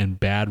good and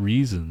bad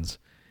reasons.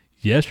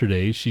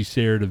 Yesterday, she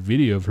shared a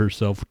video of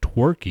herself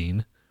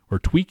tweaking. I'm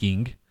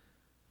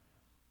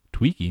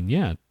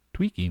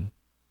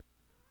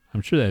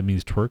sure that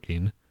means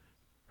twerking.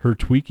 Her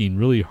tweaking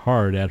really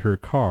hard at her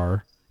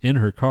car, in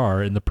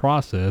the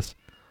process,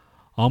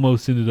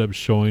 almost ended up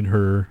showing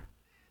her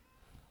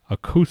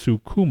Akosu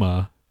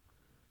Kuma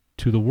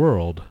to the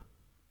world.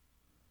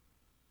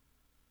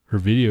 Her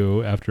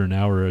video, after an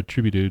hour,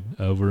 attributed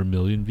over 1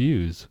 million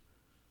views.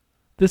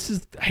 I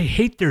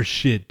hate their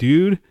shit,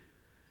 dude.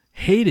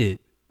 Hate it.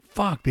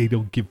 Fuck, they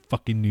don't give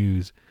fucking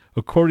news.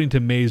 According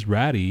to Maze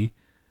Ratty,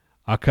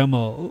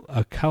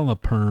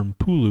 Akalaperm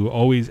Pulu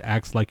always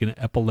acts like an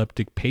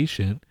epileptic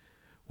patient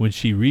when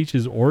she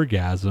reaches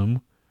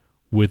orgasm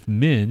with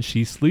men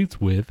she sleeps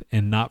with,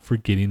 and not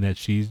forgetting that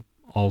she's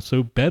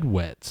also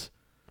bedwets.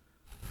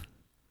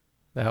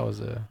 That was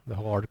the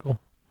whole article.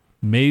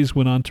 Maze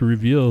went on to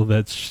reveal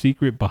that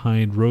secret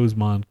behind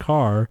Rosemond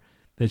car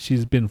that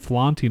she's been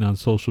flaunting on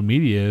social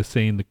media,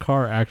 saying the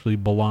car actually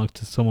belongs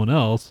to someone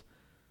else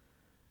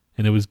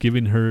and it was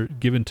given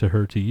to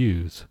her to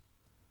use.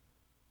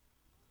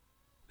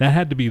 That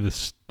had to be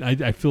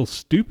I feel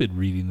stupid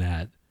reading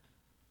that.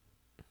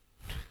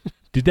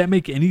 Did that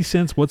make any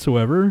sense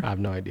whatsoever? I have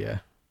no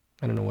idea.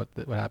 I don't know what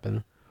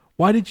happened.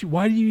 Why do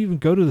you even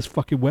go to this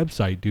fucking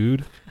website,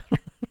 dude?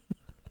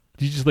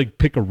 Did you just like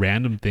pick a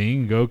random thing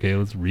and go, okay,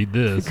 let's read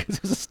this? Because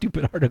it was a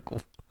stupid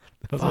article.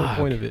 That was the whole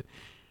point of it.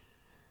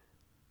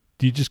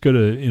 Do you just go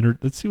to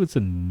let's see what's the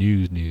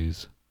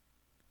news.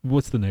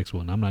 What's the next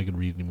one? I'm not going to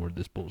read any more of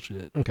this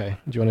bullshit. Okay.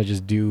 Do you want to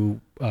just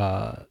do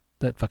that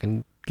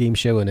fucking game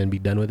show and then be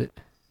done with it?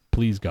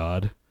 Please,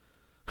 God.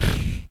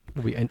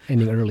 We'll be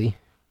ending early.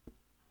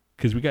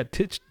 Because we got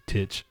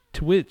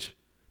Twitch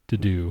to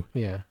do.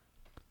 Yeah.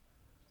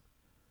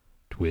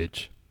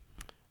 Twitch.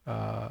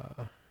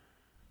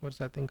 What's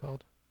that thing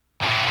called?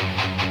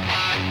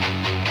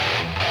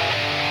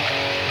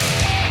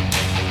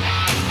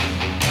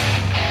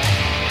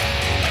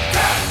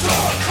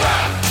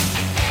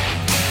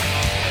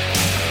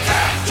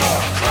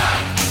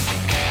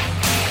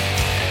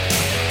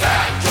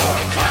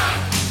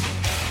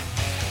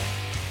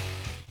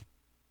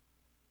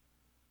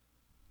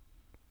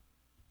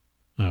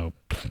 Oh.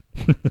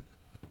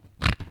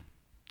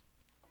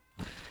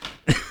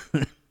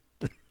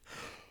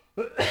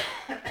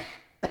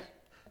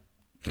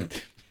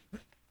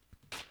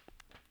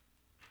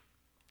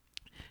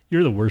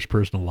 You're the worst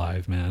person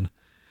alive, man.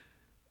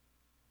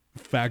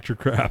 Factor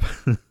crap.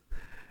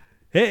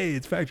 Hey,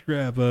 it's Factor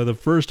crap. The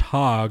first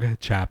Hog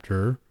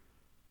chapter,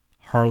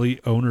 Harley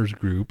Owners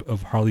Group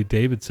of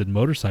Harley-Davidson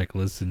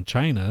motorcyclists in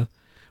China,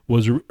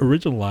 was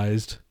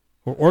organized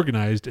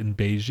in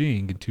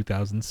Beijing in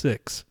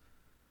 2006.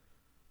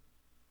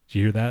 Did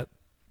you hear that?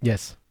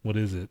 Yes. What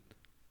is it?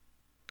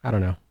 I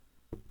don't know.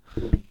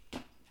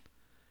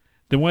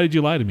 Then why did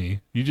you lie to me?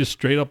 You just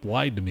straight up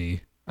lied to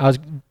me. I was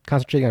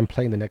concentrating on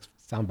playing the next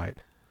soundbite.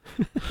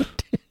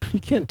 You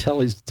can't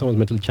tell someone's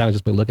mentally challenged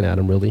just by looking at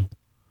him, really.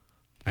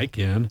 I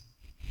can.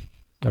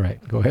 All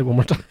right, go ahead one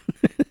more time.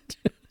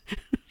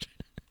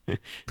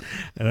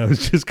 And I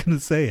was just going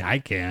to say, I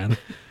can.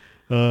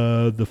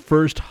 The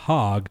first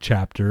Hog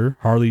chapter,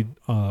 Harley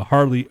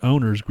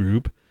Owners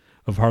Group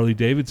of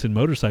Harley-Davidson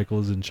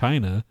motorcycles in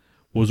China,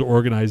 was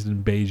organized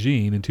in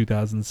Beijing in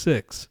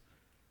 2006.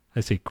 I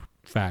say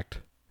fact.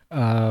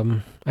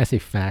 I say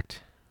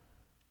fact.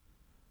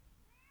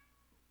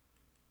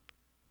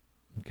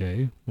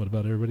 Okay. What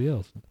about everybody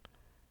else?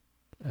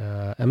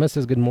 Emma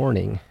says good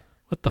morning.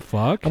 What the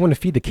fuck? I'm going to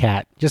feed the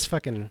cat. Just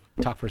fucking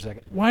talk for a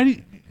second. Why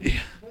do you...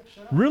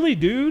 Really,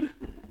 dude?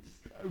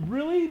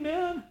 Really,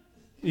 man?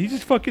 He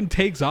just fucking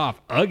takes off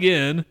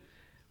again.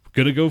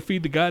 Gonna go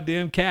feed the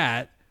goddamn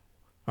cat.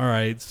 All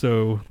right,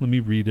 so let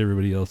me read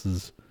everybody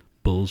else's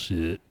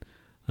bullshit.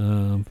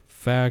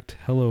 Fact.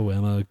 Hello,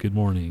 Emma. Good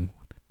morning.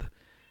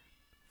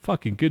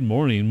 Fucking good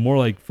morning. More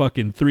like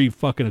fucking 3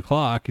 fucking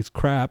o'clock. It's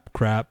crap.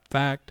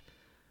 Fact.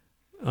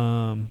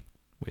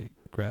 Wait.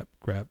 Crap.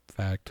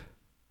 Fact.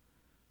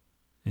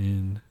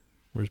 And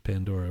where's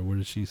Pandora? What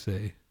did she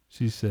say?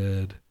 She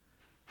said,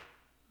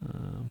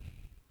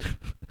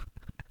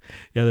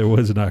 yeah, there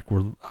was an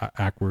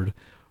awkward.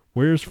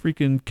 Where's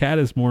freaking cat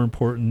is more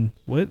important?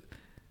 What?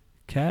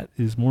 Cat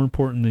is more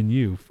important than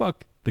you.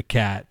 Fuck the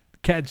cat.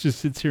 Cat just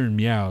sits here and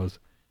meows.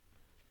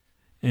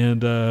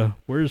 And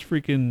where's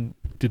freaking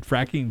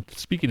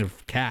speaking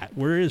of cat,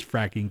 where is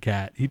Frakking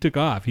Cat? He took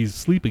off. He's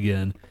asleep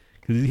again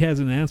because he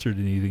hasn't answered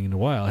anything in a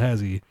while, has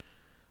he?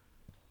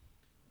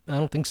 I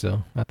don't think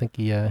so. I think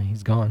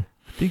he's gone.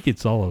 I think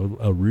it's all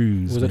a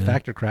ruse. Was it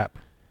fact or crap?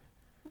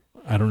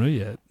 I don't know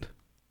yet.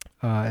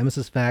 Emma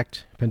says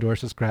fact. Pandora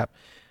says crap.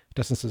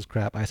 Dustin says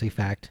crap. I say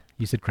fact.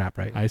 You said crap,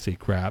 right? I say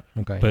crap.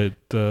 Okay.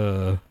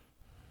 But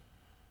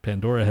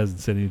Pandora hasn't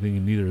said anything,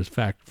 and neither is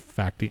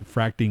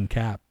Frakking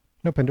Cat.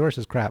 No, Pandora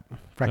says crap.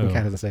 Frakking Oh.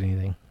 Cat hasn't said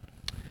anything.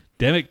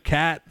 Damn it,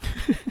 Cat.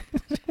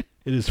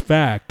 It is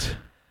fact.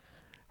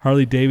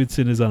 Harley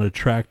Davidson is on a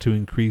track to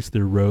increase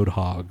their road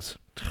hogs.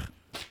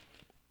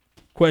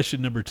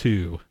 Question number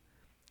 2.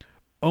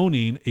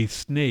 Owning a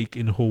snake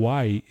in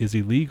Hawaii is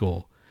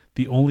illegal.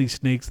 The only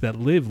snakes that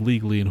live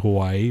legally in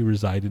Hawaii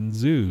reside in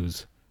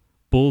zoos.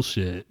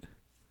 Bullshit.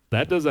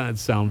 That does not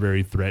sound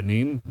very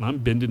threatening. I'm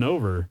bending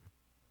over.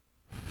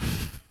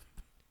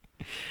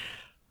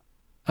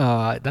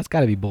 That's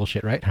got to be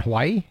bullshit, right?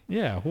 Hawaii?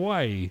 Yeah,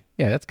 Hawaii.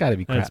 Yeah, that's got to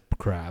be crap. That's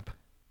crap.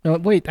 No,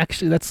 wait.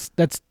 Actually,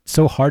 that's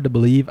so hard to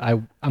believe.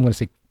 I'm going to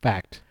say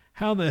fact.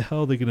 How the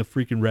hell are they going to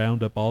freaking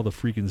round up all the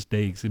freaking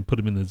snakes and put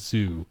them in the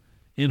zoo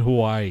in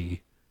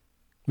Hawaii?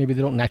 Maybe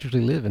they don't naturally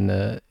live in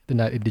they're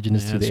not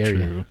indigenous to the That's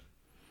area. true.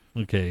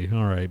 Okay,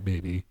 all right,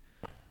 baby.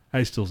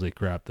 I still say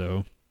crap,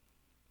 though.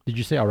 Did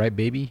you say all right,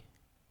 baby?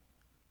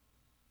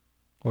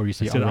 Or you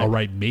say I said all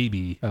right,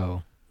 maybe.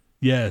 Oh.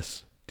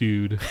 Yes,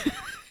 dude.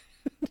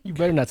 You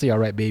better not say all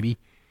right, baby.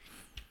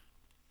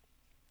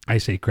 I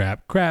say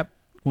crap. Crap.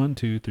 1,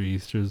 2,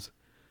 3.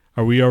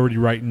 Are we already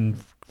writing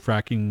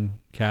Frakking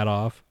Cat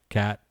off?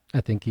 Cat?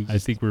 I think I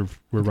think we're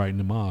writing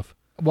him off.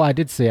 Well, I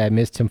did say I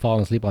missed him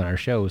falling asleep on our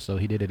show, so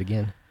he did it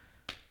again.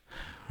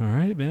 All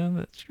right, man.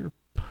 That's your...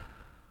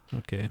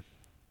 Okay.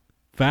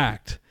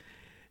 Fact.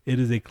 It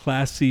is a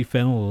Class C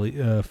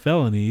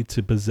felony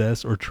to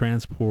possess or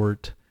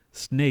transport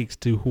snakes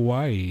to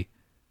Hawaii.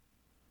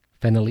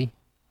 Fennelly.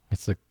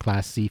 It's a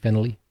Class C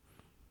Fennelly.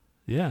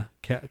 Yeah,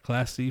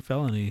 Class C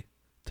felony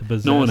to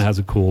possess. No one has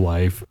a cool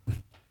life,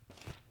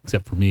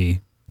 except for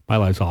me. My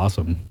life's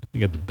awesome. I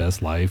got the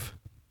best life.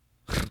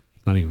 It's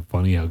not even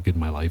funny how good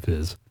my life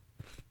is.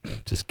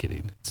 Just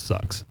kidding. It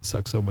sucks. It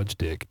sucks so much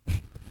dick.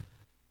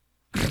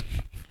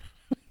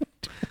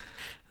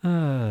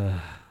 Yeah,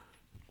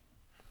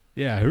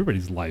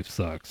 everybody's life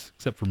sucks,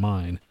 except for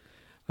mine.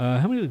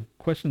 How many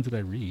questions did I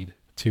read?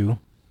 2.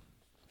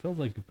 Felt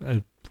like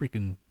a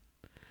freaking...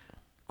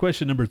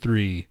 Question number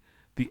 3.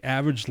 The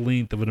average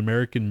length of an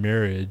American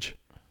marriage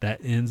that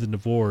ends in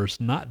divorce,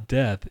 not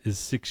death, is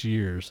 6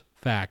 years.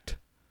 Fact.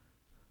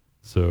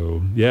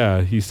 So,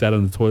 yeah, he sat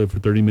on the toilet for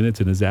 30 minutes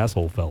and his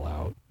asshole fell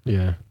out.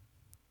 Yeah.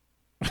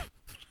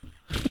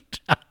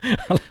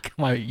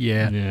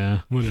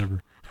 Yeah,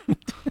 whatever.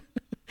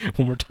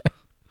 One more time.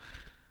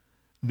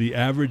 The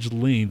average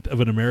length of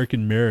an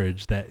American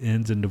marriage that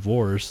ends in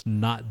divorce,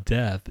 not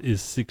death,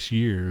 is 6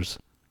 years.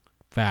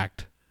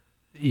 Fact.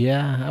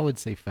 Yeah, I would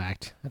say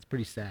fact. That's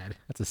pretty sad.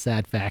 That's a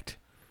sad fact.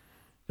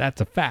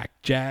 That's a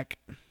fact, Jack.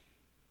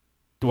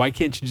 Why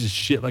can't you just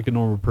shit like a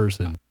normal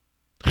person?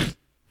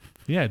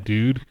 Yeah,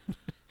 dude.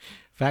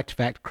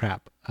 Fact,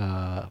 crap.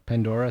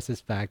 Pandora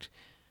says fact.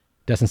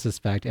 Dustin says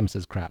fact. M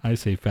says crap. I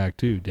say fact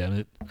too, damn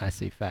it. I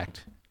say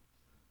fact.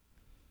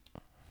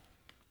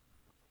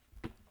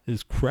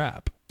 Is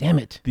crap. Damn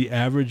it. The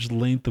average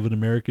length of an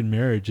American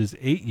marriage is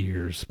 8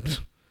 years.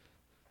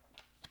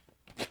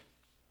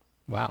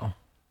 Wow.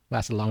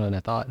 Lasted longer than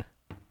I thought.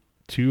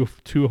 Two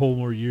whole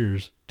more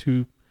years.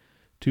 Two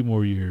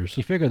more years.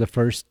 You figure the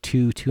first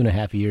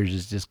 2.5 years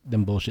is just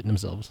them bullshitting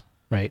themselves,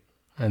 right?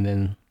 And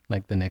then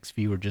like the next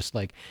few are just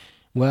like,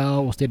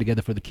 well, we'll stay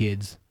together for the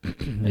kids.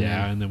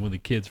 Yeah, and then when the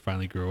kids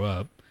finally grow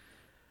up.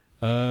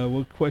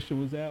 What question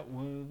was that?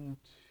 1,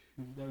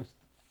 2,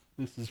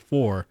 this is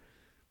 4.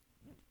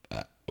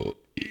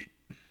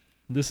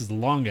 This is the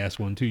long ass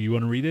one too. You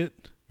want to read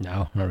it?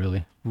 No, not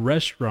really.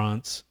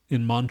 Restaurants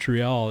in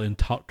Montreal and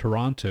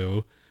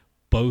Toronto,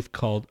 both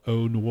called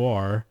Au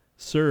Noir,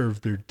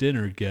 serve their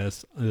dinner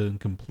guests in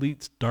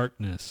complete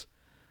darkness.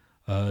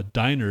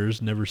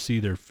 Diners never see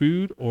their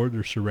food or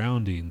their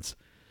surroundings.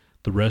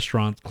 The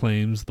restaurant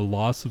claims the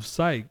loss of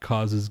sight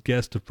causes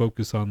guests to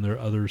focus on their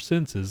other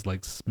senses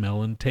like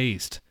smell and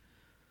taste.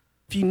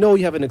 If you know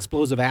you have an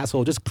explosive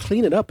asshole, just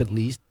clean it up at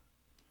least.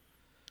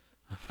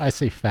 I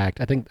say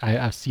fact. I think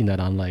I've seen that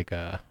on like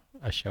a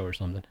show or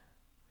something.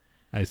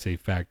 I say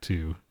fact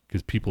too,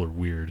 because people are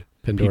weird.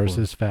 Pandora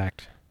says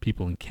fact.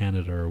 People in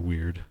Canada are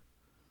weird.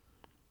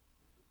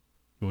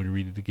 You want to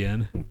read it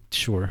again?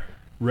 Sure.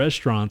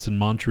 Restaurants in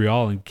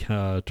Montreal and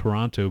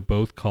Toronto,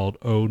 both called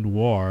Au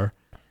Noir,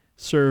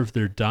 serve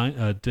their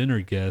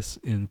dinner guests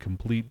in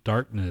complete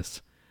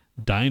darkness.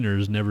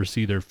 Diners never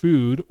see their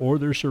food or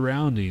their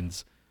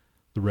surroundings.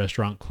 The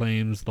restaurant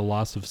claims the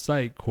loss of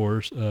sight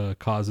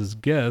causes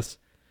guests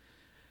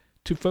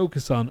to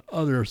focus on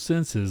other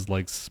senses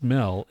like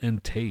smell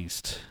and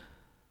taste.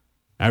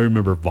 I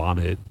remember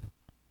vomit.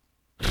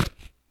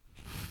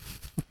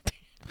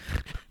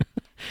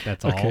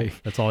 That's all. Okay.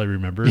 That's all I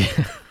remember.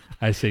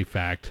 I say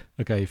fact.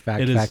 Okay,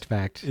 fact.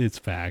 It's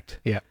fact.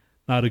 Yeah.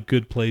 Not a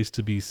good place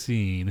to be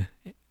seen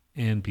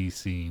and be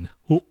seen.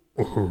 All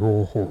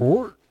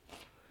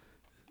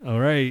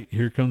right,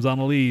 here comes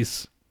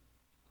Annalise.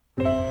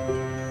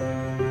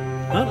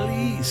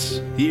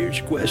 Annalise, here's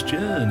your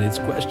question. It's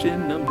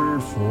question number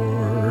 4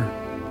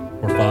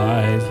 or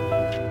 5.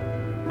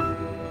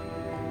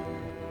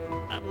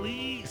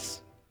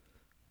 Annalise.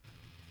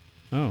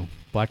 Oh,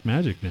 black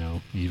magic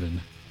now,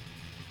 even.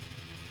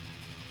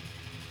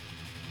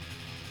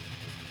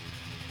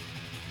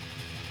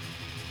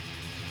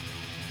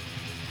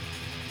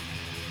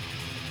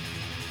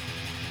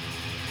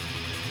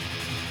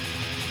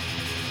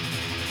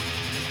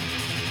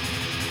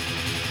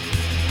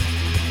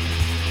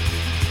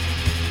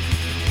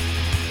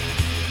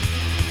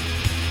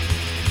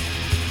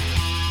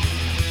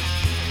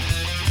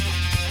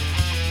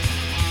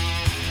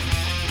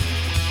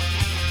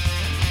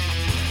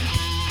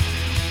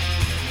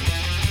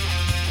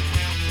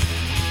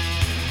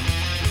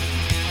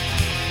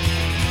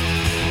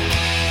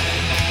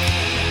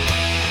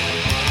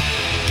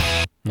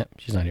 Yep,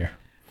 she's not here.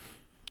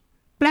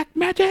 Black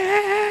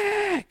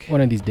magic.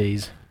 One of these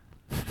days,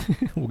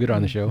 we'll get her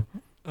on the show.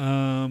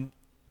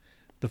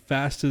 The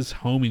fastest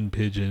homing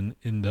pigeon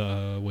in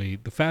the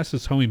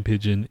fastest homing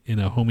pigeon in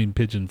a homing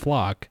pigeon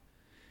flock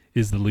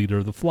is the leader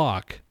of the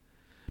flock,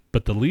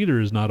 but the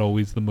leader is not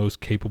always the most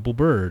capable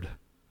bird.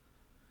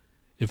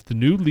 If the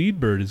new lead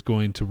bird is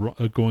going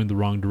the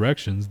wrong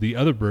directions, the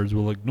other birds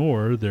will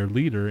ignore their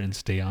leader and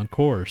stay on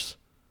course.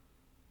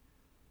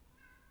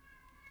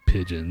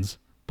 Pigeons,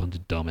 bunch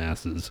of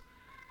dumbasses.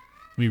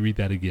 Let me read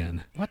that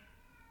again. What?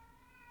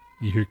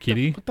 You hear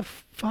Kitty? What the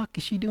fuck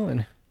is she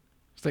doing?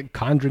 It's like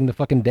conjuring the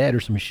fucking dead or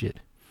some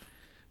shit.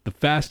 The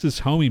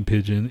fastest homing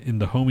pigeon in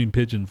the homing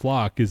pigeon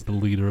flock is the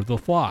leader of the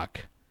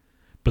flock,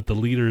 but the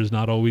leader is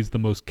not always the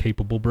most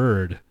capable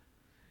bird.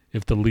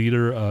 If the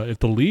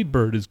lead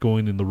bird is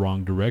going in the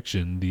wrong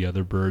direction, the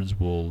other birds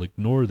will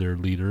ignore their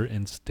leader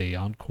and stay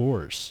on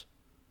course.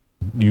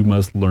 You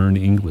must learn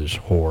English,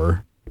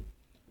 whore.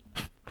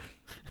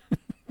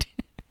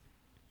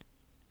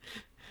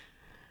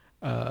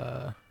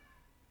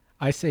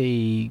 I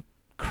say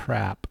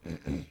crap.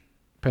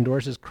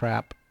 Pandora says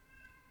crap.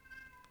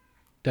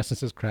 Destin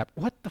says crap.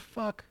 What the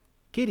fuck?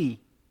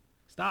 Kitty,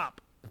 stop.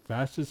 The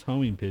fastest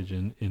homing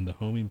pigeon in the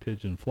homing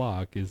pigeon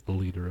flock is the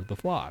leader of the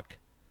flock,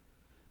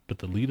 but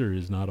the leader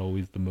is not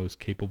always the most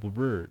capable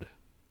bird.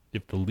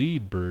 If the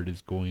lead bird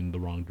is going the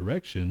wrong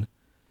direction,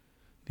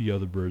 the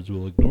other birds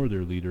will ignore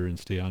their leader and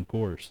stay on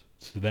course.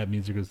 So that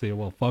means they're going to say,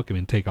 well, fuck him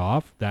and take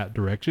off that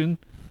direction.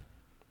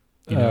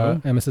 You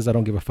know? Emma says I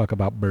don't give a fuck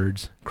about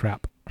birds.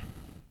 Crap.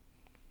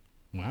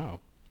 Wow.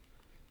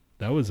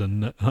 That was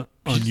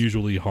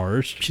unusually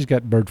harsh. She's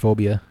got bird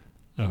phobia.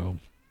 Oh,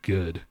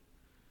 good.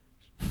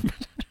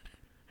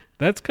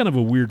 That's kind of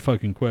a weird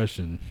fucking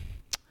question.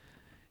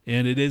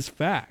 And it is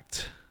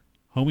fact.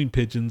 Homing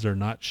pigeons are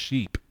not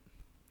sheep.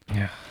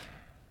 Yeah.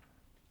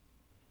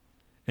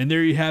 And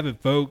there you have it,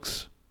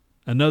 folks.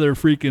 Another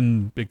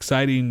freaking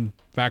exciting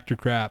factor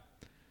crap.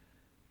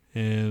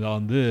 And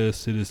on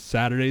this, it is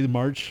Saturday,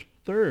 March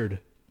 3rd.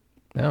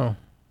 No.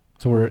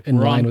 So we're in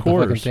line with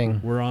course. the fucking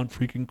thing. We're on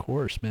freaking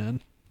course,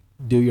 man.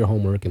 Do your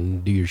homework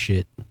and do your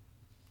shit.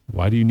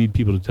 Why do you need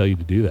people to tell you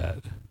to do that?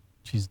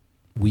 She's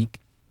weak.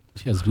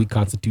 She has weak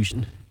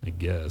constitution. I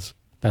guess.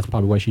 That's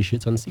probably why she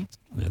shits on the seats.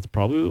 That's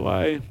probably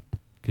why.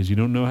 Because you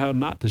don't know how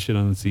not to shit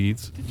on the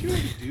seats. Did you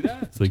already do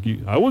that? It's like,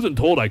 I wasn't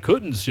told I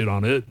couldn't shit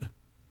on it.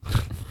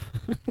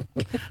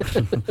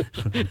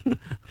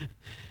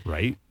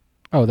 Right?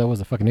 Oh, that was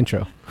the fucking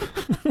intro.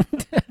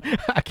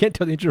 I can't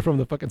tell the intro from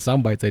the fucking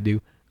sound bites I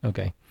do.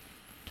 Okay.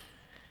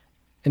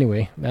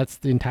 Anyway, that's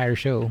the entire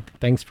show.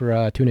 Thanks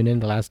for tuning in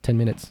the last 10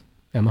 minutes,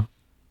 Emma.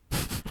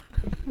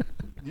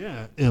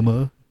 Yeah,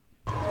 Emma.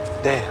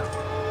 Damn.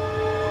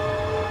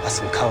 That's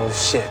some cold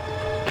shit.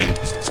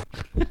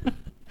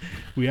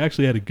 We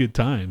actually had a good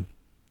time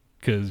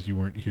because you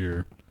weren't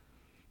here.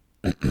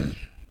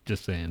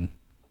 Just saying.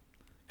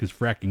 Because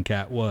Frakking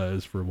Cat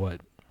was for what,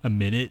 a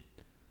minute?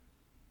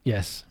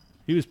 Yes.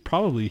 He was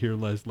probably here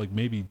less, like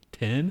maybe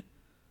 10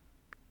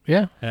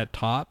 Yeah. at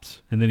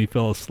tops, and then he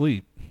fell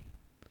asleep.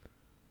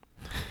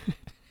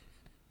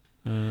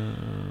 Is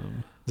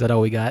that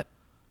all we got?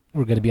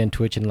 We're going to be on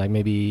Twitch in like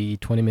maybe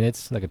 20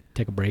 minutes. Like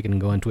take a break and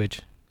go on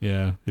Twitch.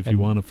 Yeah, if you And-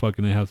 want to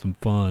fucking have some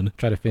fun.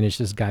 Try to finish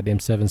this goddamn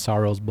Seven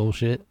Sorrows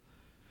bullshit.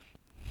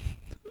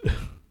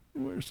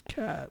 Where's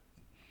Cat?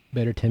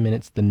 Better 10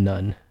 minutes than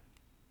none.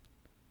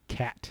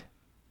 Cat.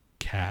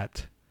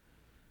 Cat.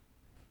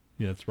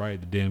 Yeah, that's right.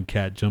 The damn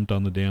cat jumped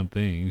on the damn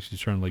thing. She's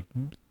trying to like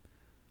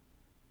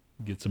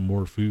get some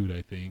more food,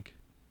 I think.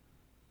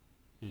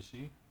 Is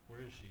she? Where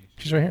is she?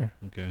 She's right here.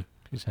 Okay.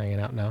 She's hanging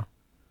out now.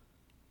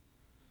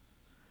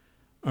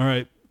 All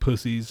right,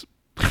 pussies.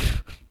 Is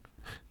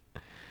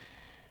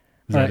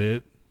All that right.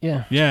 it?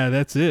 Yeah. Yeah,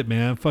 that's it,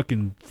 man.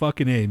 Fucking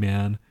A,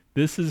 man.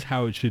 This is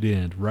how it should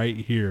end, right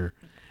here.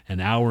 An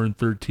hour and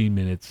 13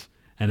 minutes.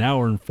 An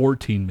hour and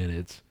 14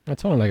 minutes.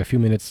 That's only like a few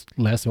minutes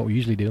less than what we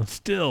usually do.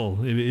 Still,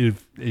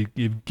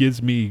 it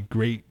gives me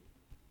great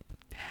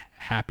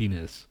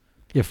happiness.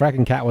 If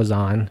Frakking Cat was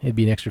on, it'd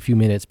be an extra few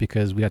minutes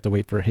because we'd have to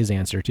wait for his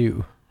answer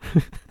too.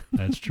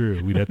 That's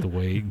true. We'd have to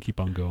wait and keep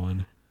on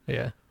going.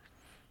 Yeah.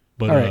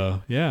 But All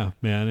right. yeah,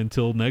 man,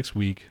 until next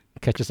week,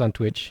 Catch us on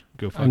Twitch.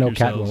 go fuck I know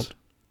yourselves. Cat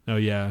won't. Oh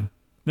yeah.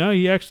 No,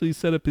 he actually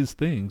set up his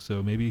thing,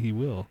 so maybe he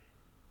will.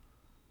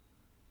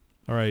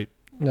 All right,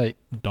 Night.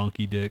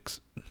 donkey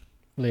dicks.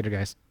 Later,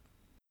 guys.